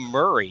 Eddie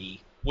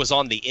Murray was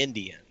on the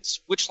Indians,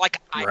 which, I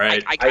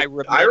remember.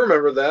 I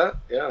remember that,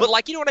 yeah.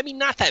 But, you know what I mean?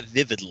 Not that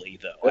vividly,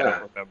 though. Yeah. I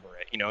don't remember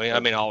it. You know, I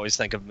mean, I always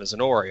think of him as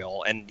an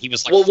Oriole, and he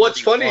was Well, what's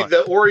funny,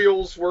 the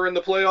Orioles were in the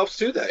playoffs,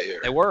 too, that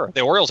year. They were.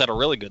 The Orioles had a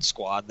really good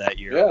squad that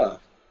year.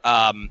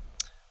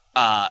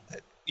 Yeah.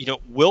 You know,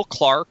 Will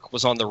Clark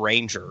was on the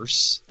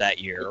Rangers that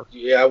year.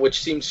 Yeah,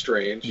 which seems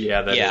strange.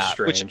 Yeah, that is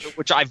strange.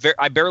 Which I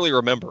barely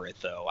remember it,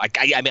 though.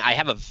 I mean, I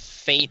have a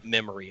faint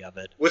memory of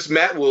it. Was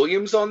Matt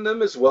Williams on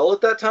them as well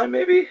at that time,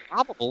 maybe?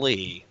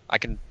 Probably. I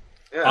can...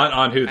 Yeah.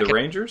 On who, the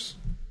Rangers?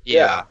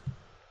 Yeah.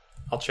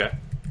 I'll check.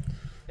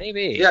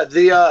 Maybe.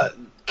 Yeah,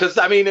 Because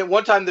I mean, at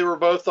one time they were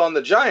both on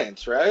the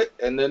Giants, right?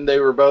 And then they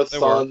were both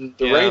on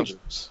the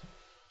Rangers.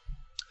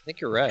 I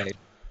think you're right.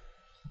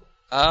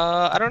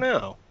 I don't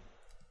know.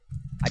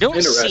 I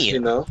don't see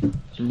him. Though.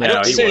 No, I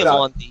don't see him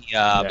on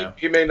the.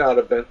 He may not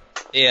have been.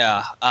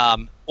 Yeah.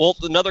 Well,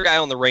 another guy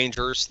on the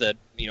Rangers that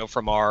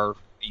from our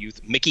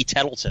youth, Mickey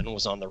Tettleton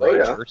was on the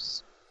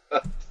Rangers.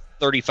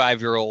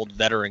 35-year-old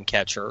veteran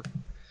catcher.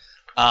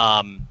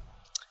 And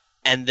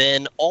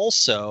then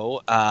also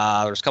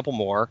there's a couple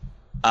more.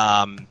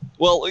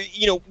 Well,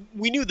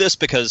 we knew this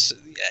because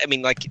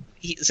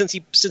since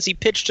he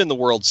pitched in the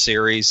World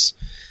Series,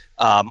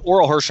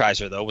 Oral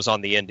Hershiser though was on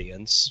the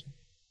Indians.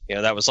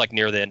 That was like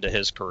near the end of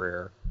his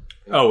career.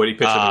 Oh, when he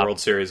pitched in the World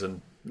Series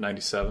in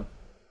 97?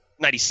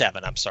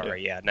 97, I'm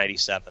sorry. Yeah,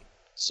 97.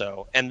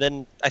 So, and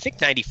then I think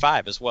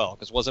 95 as well,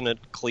 because wasn't it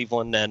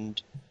Cleveland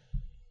and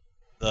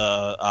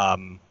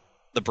the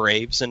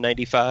Braves in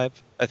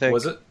 95, I think?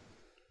 Was it?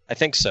 I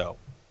think so.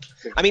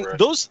 I mean,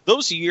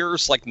 those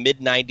years, like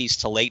mid-90s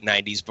to late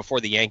 90s,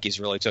 before the Yankees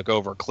really took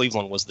over,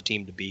 Cleveland was the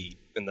team to beat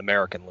in the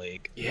American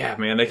League. Yeah,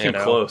 man, they came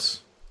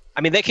close. I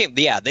mean, they came.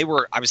 Yeah, they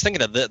were. I was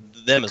thinking of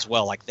them as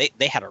well. Like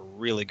they had a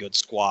really good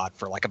squad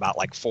for about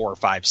 4 or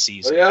 5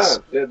 seasons.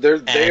 Yeah, they're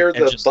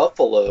the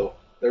Buffalo.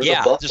 They're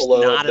the Buffalo. Just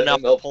not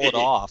enough to pull it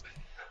off.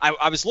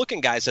 I was looking,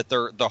 guys, at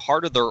the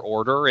heart of their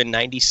order in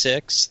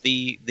 '96.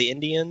 The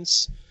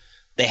Indians,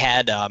 they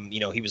had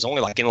he was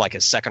only in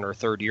his second or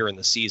third year in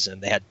the season.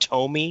 They had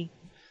Tomey,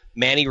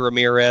 Manny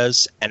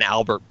Ramirez, and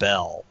Albert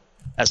Bell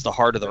as the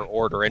heart of their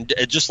order, and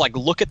just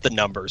look at the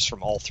numbers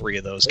from all 3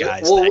 of those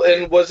guys. Well,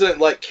 and wasn't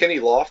Kenny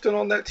Lofton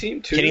on that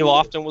team too? Kenny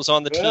Lofton was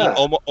on the team.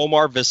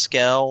 Omar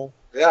Vizquel.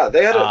 Yeah,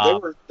 they had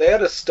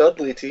a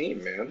studly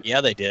team, man.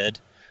 Yeah, they did.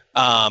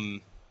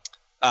 Kevin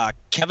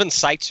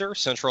Seitzer,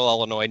 Central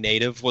Illinois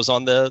native, was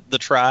on the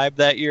Tribe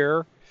that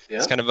year. Yeah.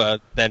 He's kind of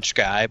a bench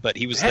guy, but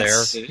he was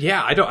there.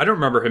 Yeah, I don't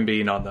remember him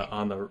being on the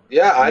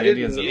I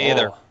Indians didn't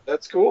either.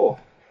 That's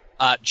cool.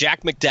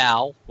 Jack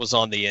McDowell was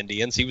on the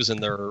Indians. He was in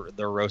their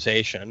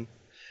rotation,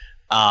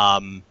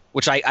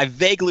 which I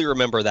vaguely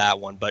remember that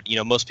one. But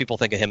most people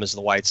think of him as the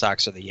White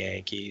Sox or the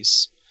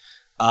Yankees.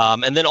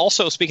 And then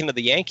also speaking of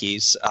the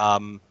Yankees,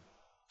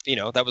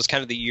 that was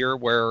kind of the year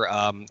where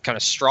kind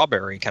of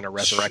Strawberry kind of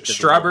resurrected.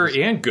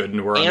 Strawberry and Gooden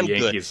were on the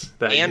Yankees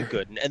that year.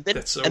 Gooden, and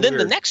then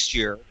the next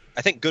year,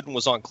 I think Gooden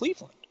was on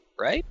Cleveland,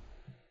 right?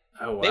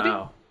 Oh wow! Maybe?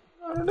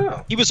 I don't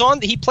know.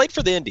 He played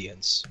for the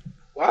Indians.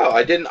 Wow,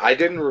 I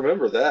didn't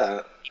remember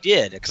that. He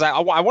did, because I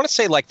want to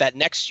say that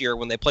next year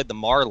when they played the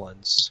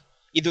Marlins,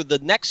 either the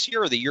next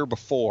year or the year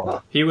before.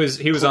 Huh. He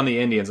was on the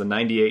Indians in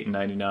 98 and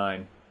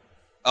 99.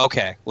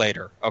 Okay,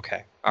 later.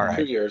 Okay, all right.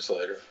 2 years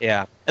later.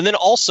 Yeah, and then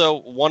also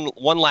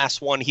one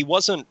last one. He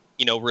wasn't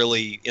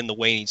really in the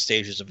waning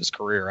stages of his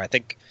career. I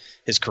think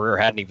his career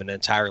hadn't even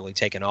entirely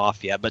taken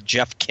off yet. But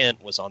Jeff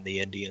Kent was on the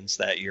Indians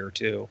that year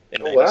too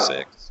in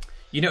 '96.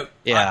 Wow.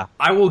 Yeah,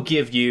 I will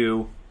give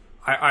you.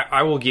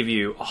 I will give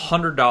you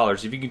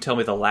 $100 if you can tell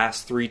me the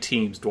last 3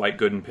 teams Dwight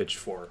Gooden pitched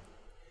for.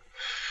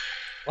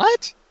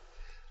 What?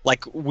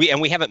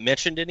 We haven't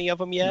mentioned any of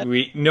them yet?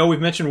 We've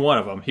mentioned one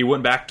of them. He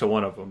went back to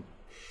one of them.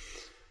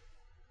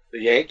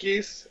 The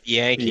Yankees?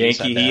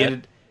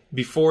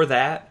 Before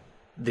that,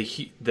 the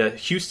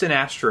Houston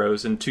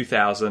Astros in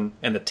 2000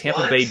 and the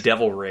Tampa Bay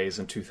Devil Rays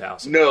in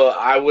 2000. No,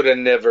 I would have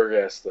never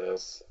guessed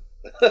this.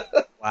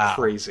 Wow.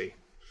 Crazy.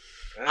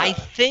 I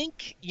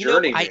think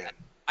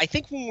I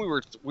think when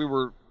we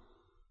were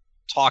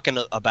talking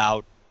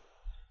about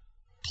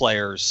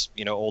players,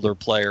 older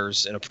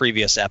players in a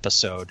previous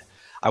episode,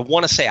 I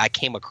want to say I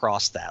came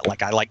across that.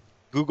 I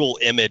Google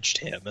imaged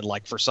him,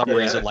 and for some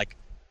reason,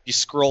 you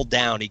scroll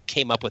down, he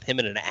came up with him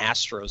in an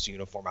Astros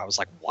uniform. I was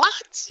like,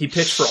 what? He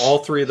pitched for all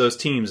 3 of those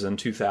teams in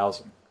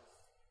 2000.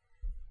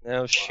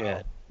 No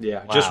shit.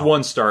 Yeah, just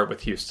one start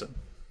with Houston.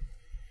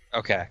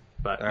 Okay.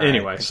 But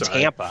anyway, so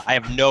Tampa. I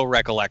have no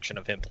recollection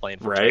of him playing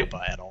for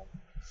Tampa at all.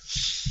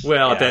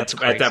 Well, at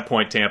that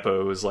point,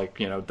 Tampa was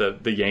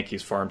the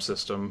Yankees farm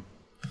system,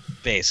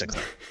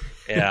 basically.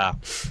 Yeah.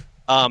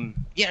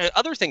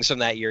 Other things from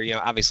that year,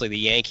 obviously the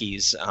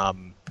Yankees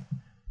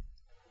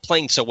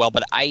playing so well,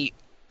 but I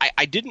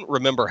didn't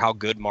remember how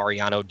good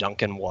Mariano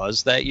Duncan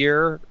was that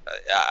year,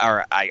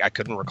 or I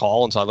couldn't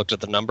recall until I looked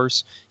at the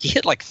numbers. He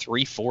hit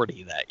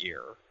 340 that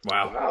year.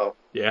 Wow.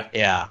 Yeah.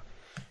 Yeah.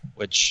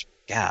 Which,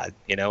 God,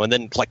 and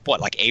then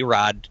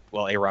A-Rod.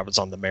 Well, A-Rod was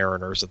on the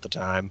Mariners at the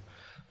time.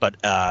 But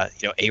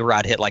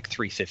A-Rod hit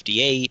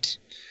 358.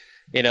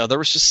 There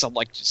was just some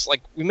just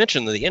like we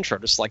mentioned in the intro,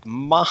 just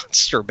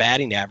monster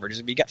batting averages.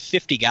 I mean, you got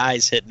 50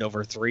 guys hitting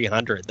over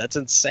 300. That's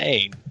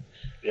insane.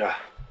 Yeah.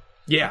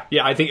 Yeah.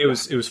 I think it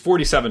was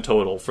 47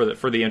 total for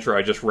the intro.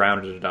 I just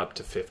rounded it up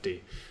to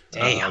 50.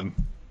 Damn.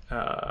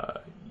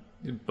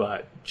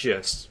 But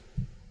just,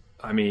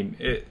 I mean,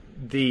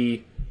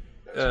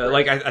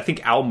 I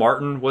think Al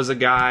Martin was a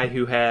guy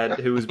who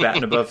was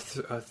batting above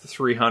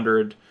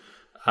 300.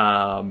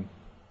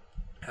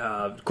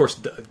 Of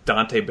course,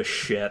 Dante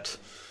Bichette.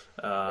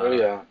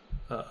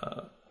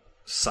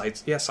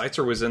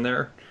 Seitzer was in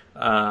there.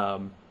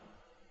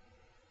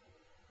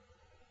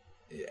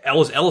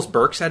 Ellis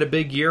Burks had a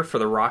big year for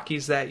the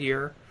Rockies that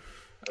year.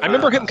 I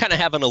remember him kind of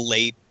having a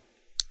late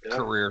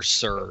career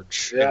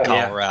surge in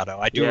Colorado.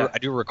 I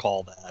do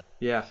recall that.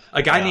 Yeah,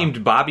 a guy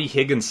named Bobby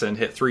Higginson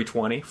hit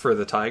 320 for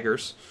the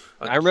Tigers.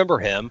 I remember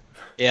him.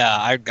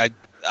 Yeah,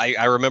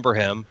 I remember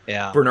him.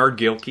 Yeah, Bernard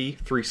Gilkey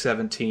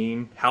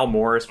 317. Hal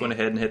Morris went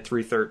ahead and hit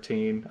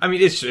 313. I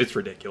mean, it's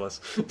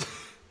ridiculous.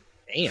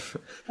 Damn.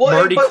 Well,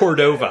 Marty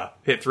Cordova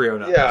hit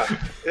 309.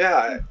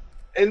 Yeah.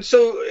 And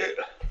so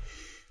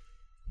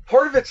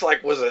part of it's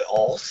like, was it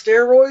all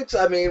steroids?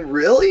 I mean,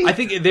 really? I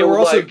think they were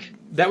also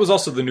that was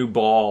also the new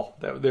ball.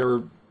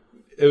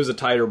 It was a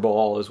tighter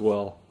ball as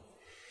well.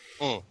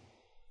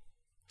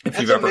 If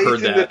you've ever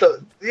heard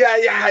that.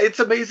 It's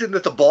amazing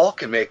that the ball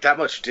can make that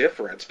much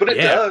difference, but it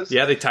does.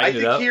 Yeah, they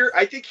tighten it up.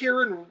 I think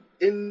here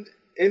in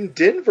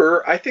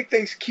Denver, I think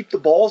they keep the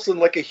balls in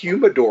like a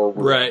humidor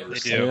room. Right. Or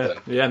something.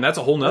 Yeah, and that's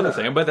a whole nother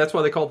thing. But that's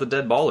why they call it the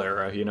dead ball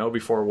era,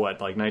 before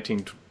what, like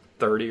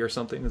 1930 or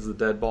something is the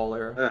dead ball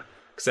era?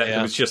 Because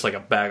it was just like a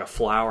bag of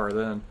flour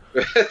then.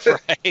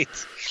 Right.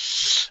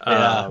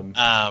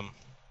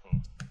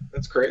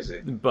 That's crazy.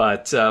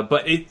 But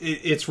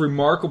it's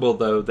remarkable,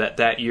 though,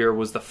 that year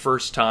was the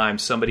first time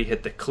somebody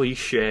hit the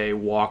cliche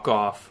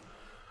walk-off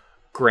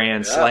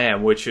grand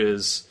slam, which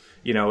is,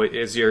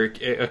 as you're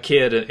a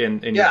kid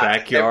in your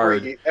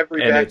backyard.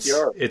 Every and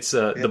backyard. It's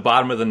the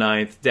bottom of the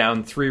ninth,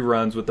 down 3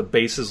 runs with the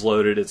bases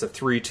loaded. It's a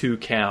 3-2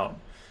 count.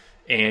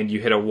 And you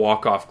hit a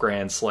walk-off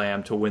grand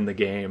slam to win the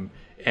game.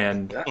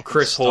 And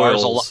Chris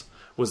Hoyles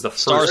was the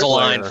first stars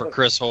aligned player for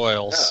Chris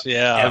Hoyles.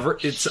 Yeah.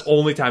 It's the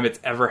only time it's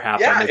ever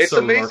happened. Yeah, it's so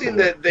amazing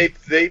remarkable.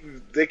 that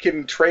they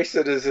can trace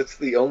it as it's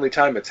the only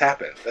time it's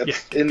happened.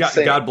 That's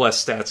insane. God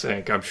bless Stats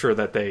Inc. I'm sure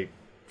that they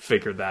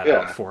figured that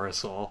out for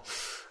us all.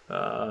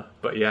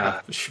 But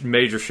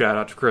major shout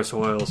out to Chris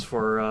Hoyles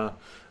for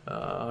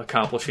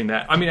accomplishing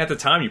that. I mean, at the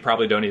time, you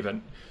probably didn't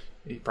even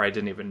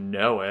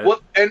know it.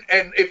 Well, and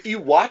if you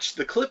watch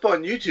the clip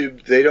on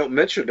YouTube, they don't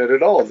mention it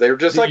at all. They're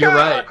just like, You're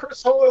right.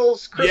 Chris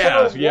Hoyles,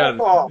 walk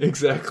off.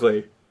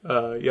 Exactly.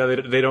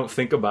 They don't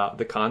think about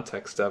the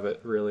context of it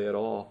really at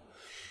all.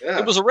 Yeah.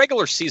 It was a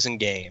regular season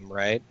game,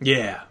 right?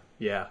 Yeah.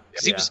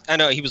 I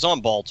know he was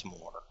on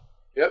Baltimore.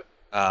 Yep.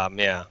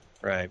 Yeah,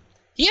 right.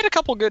 He had a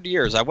couple good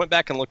years. I went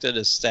back and looked at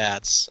his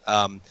stats.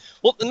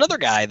 Well, another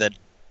guy that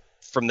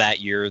from that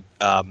year,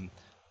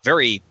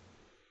 very,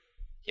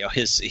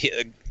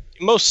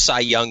 most Cy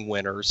Young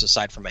winners,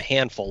 aside from a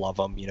handful of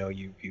them,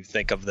 you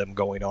think of them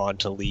going on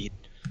to lead,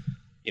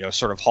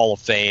 sort of Hall of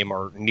Fame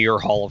or near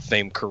Hall of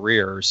Fame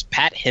careers.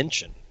 Pat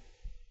Hinkin.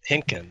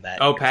 Pat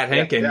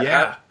Hinkin,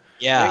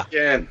 yeah.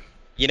 Hinkin.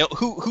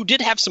 Who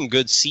did have some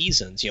good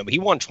seasons. But he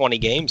won 20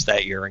 games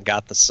that year and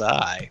got the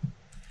Cy.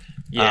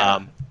 Yeah.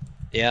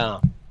 Yeah.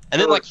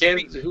 And then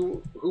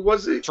who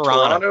was it?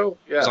 Toronto.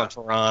 Yeah. He was on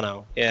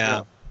Toronto.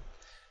 Yeah.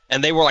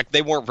 And they weren't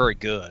very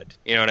good.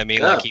 You know what I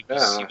mean? Yeah, he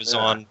was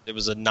on. It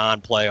was a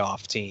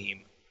non-playoff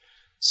team.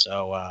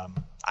 So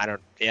I don't.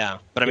 Yeah,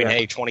 but I mean,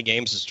 hey, 20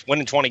 games is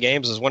winning 20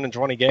 games is winning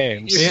 20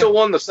 games. He still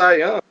won the Cy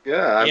Young.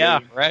 Yeah. I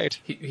mean, right.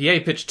 He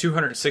pitched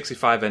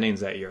 265 innings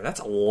that year. That's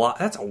a lot.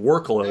 That's a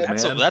workload,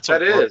 man. That's a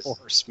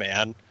workhorse,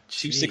 man.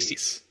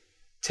 260.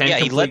 10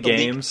 complete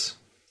games.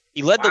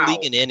 He led the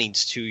league in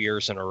innings 2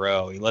 years in a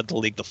row. He led the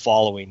league the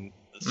following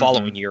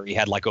year. He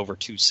had like over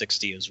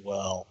 260 as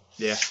well.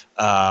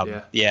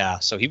 Yeah.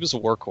 So he was a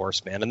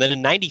workhorse, man. And then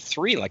in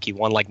 '93, he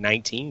won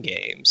 19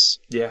 games.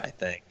 Yeah, I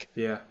think.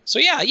 Yeah. So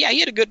he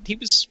had a good.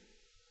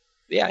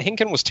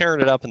 Hinkin was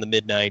tearing it up in the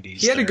mid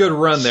 '90s. He had a good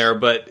run there,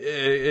 but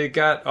it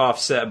got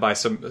offset by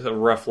a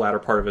rough latter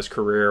part of his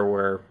career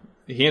where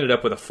he ended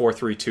up with a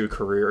 4.32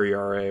 career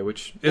ERA,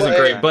 which isn't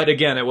great. But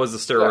again, it was the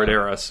steroid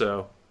era,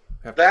 so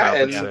have to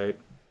compensate.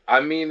 I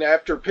mean,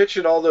 after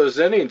pitching all those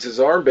innings, his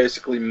arm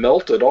basically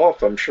melted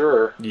off, I'm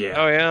sure. Yeah.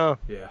 Oh, yeah.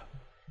 Yeah.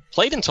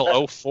 Played until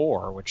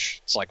 2004,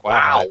 which it's like,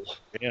 wow.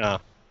 Yeah.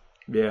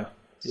 Yeah.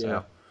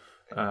 So.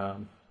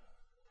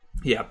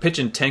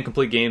 Pitching 10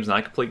 complete games,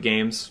 9 complete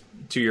games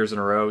 2 years in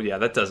a row. Yeah,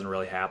 that doesn't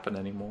really happen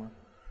anymore.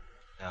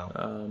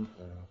 No.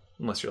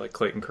 Unless you're like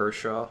Clayton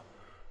Kershaw.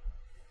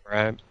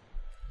 Right.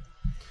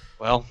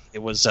 Well, it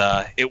was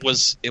a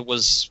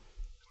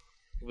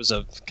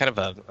kind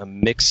of a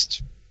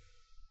mixed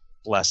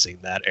blessing,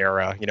 that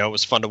era. It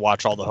was fun to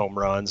watch all the home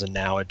runs, and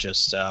now it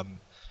just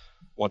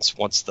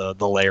once the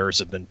layers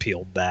have been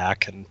peeled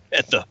back and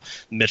the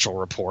Mitchell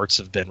reports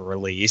have been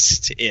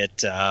released,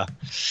 it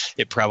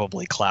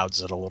probably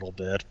clouds it a little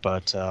bit.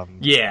 But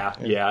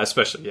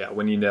especially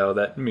when you know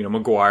that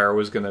McGuire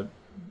was going to,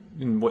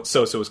 what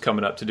Sosa was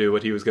coming up to do,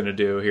 what he was going to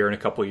do here in a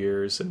couple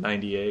years in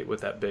 '98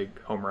 with that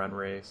big home run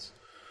race.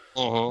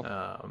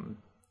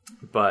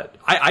 But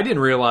I didn't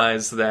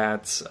realize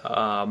that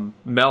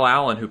Mel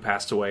Allen, who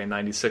passed away in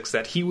 '96,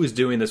 that he was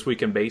doing This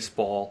Week in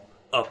Baseball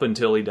up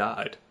until he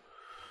died.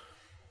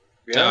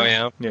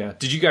 Yeah. Yeah.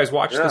 Did you guys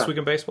watch This Week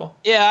in Baseball?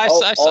 Yeah,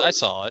 I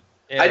saw it.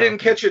 Yeah. I didn't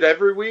catch it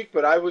every week,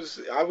 but I was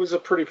a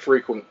pretty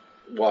frequent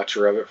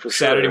watcher of it for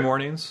sure. Saturday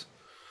mornings?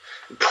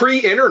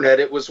 Pre-internet,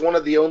 it was one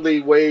of the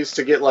only ways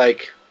to get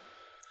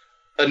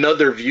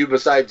another view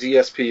besides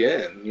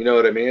ESPN. You know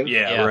what I mean?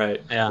 Yeah,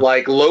 right. Yeah.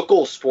 Like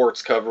local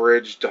sports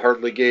coverage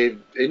hardly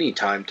gave any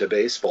time to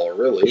baseball,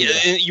 really.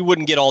 Yeah, you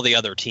wouldn't get all the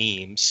other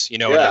teams. You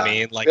know what I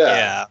mean? Like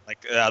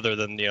like other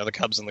than the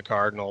Cubs and the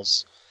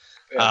Cardinals.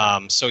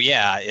 Yeah. So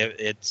yeah,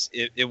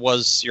 it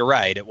was. You're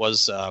right. It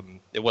was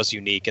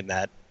unique in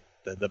that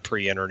the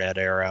pre-internet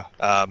era.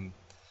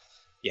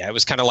 Yeah, it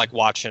was kind of like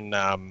watching.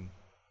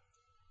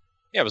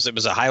 Yeah, it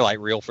was a highlight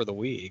reel for the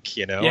week,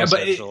 Yeah,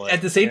 but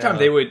at the same time,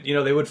 they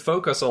would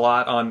focus a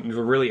lot on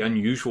the really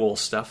unusual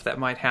stuff that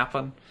might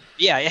happen.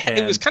 Yeah,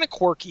 it was kind of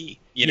quirky,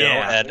 And,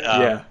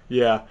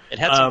 it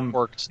had some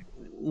quirks.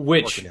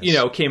 Which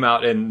came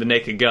out in The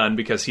Naked Gun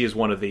because he is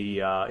one of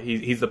the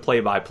he's the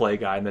play-by-play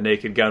guy in The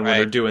Naked Gun when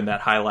they're doing that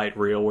highlight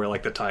reel where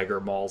like the tiger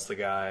mauls the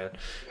guy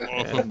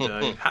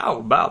and how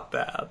about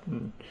that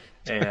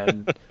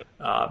and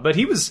but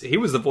he was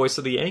the voice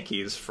of the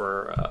Yankees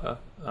for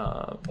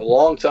a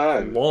long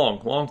time,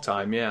 long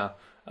time, 40s,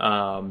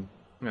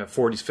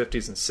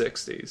 50s, and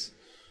 60s.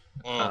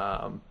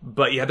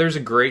 But yeah, there's a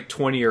great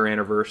 20-year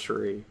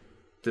anniversary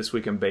This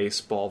Week in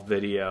Baseball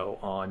video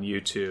on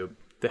YouTube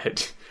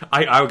that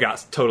I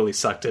got totally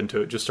sucked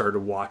into it. Just started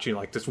watching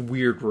like this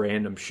weird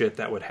random shit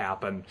that would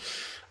happen.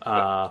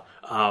 One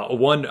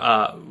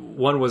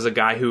was a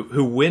guy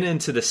who went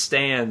into the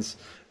stands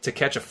to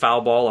catch a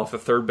foul ball off the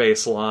third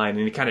base line,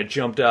 and he kind of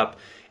jumped up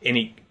and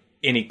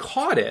he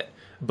caught it,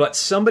 but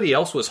somebody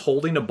else was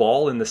holding a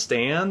ball in the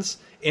stands,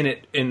 and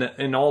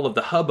in all of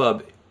the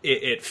hubbub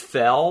it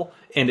fell,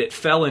 and it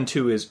fell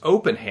into his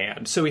open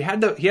hand. So he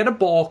had a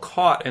ball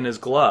caught in his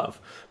glove,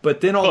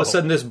 but then all of a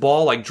sudden this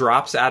ball like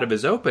drops out of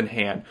his open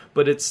hand,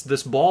 but it's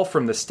this ball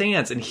from the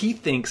stands, and he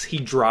thinks he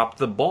dropped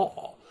the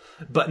ball.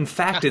 But in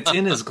fact, it's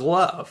in his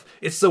glove.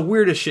 It's the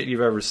weirdest shit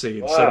you've ever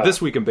seen. Wow. So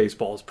This Week in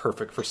Baseball is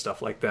perfect for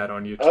stuff like that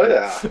on YouTube. Oh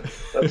yeah,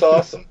 that's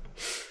awesome.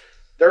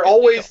 There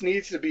always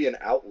needs to be an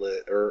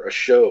outlet or a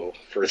show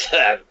for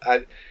that.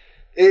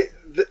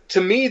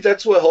 To me,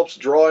 that's what helps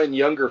draw in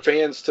younger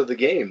fans to the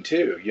game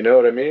too. You know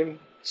what I mean?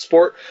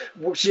 Sports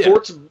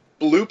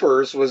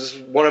bloopers was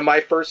one of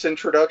my first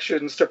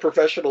introductions to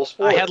professional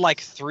sports. I had like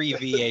 3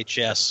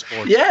 VHS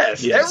sports.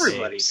 Yes,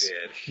 everybody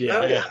did.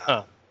 Yeah.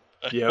 Oh,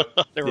 yeah.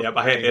 Yep.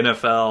 I had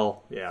NFL.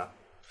 Yeah.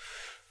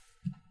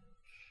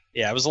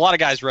 Yeah, it was a lot of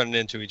guys running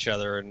into each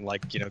other and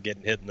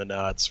getting hit in the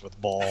nuts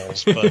with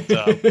balls. But hit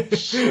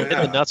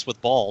the nuts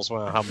with balls.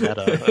 Wow, how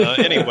meta.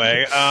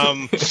 Anyway,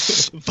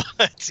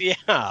 but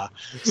yeah,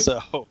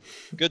 so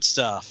good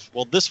stuff.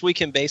 Well, This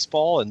Week in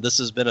Baseball, and this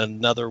has been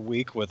another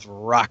week with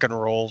Rock and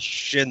Roll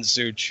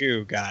Shin-Soo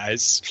Choo,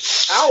 guys.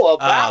 How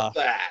about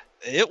that?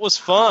 It was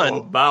fun. How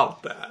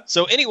about that?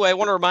 So anyway, I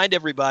want to remind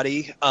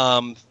everybody.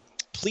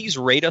 Please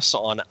rate us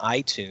on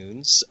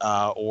iTunes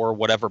or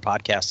whatever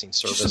podcasting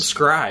service. Just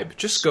subscribe.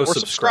 Just go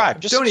subscribe.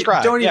 Just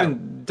subscribe.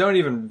 Don't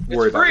even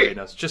worry about rating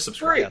us. Just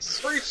subscribe.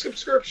 Free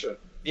subscription.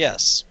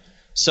 Yes.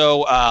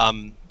 So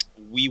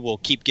we will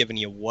keep giving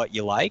you what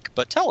you like,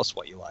 but tell us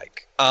what you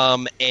like.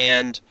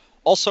 And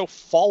also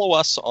follow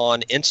us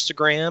on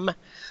Instagram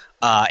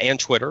and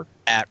Twitter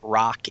at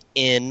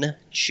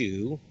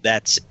RockInChew.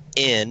 That's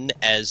in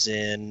as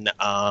in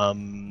I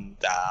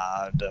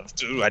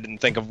didn't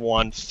think of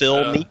one. Phil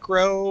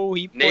Necro.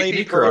 He played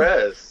Neifi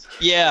Perez.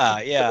 Yeah.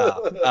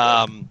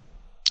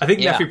 I think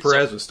Neifi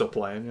Perez was still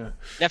playing. Yeah.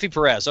 Neifi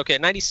Perez. Okay,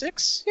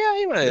 96.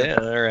 Yeah.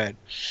 All right.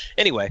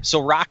 Anyway,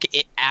 so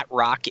at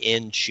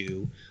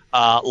RockInChew.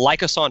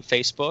 Like us on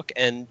Facebook,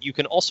 and you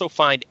can also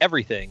find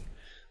everything.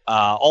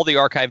 All the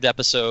archived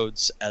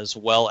episodes, as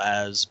well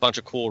as a bunch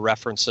of cool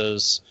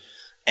references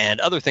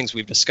and other things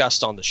we've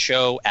discussed on the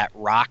show at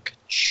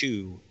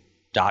rockchew.com.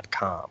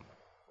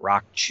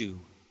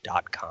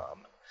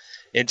 rockchew.com.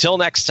 Until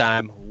next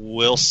time,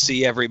 we'll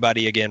see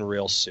everybody again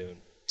real soon.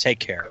 Take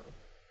care.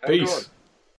 Peace.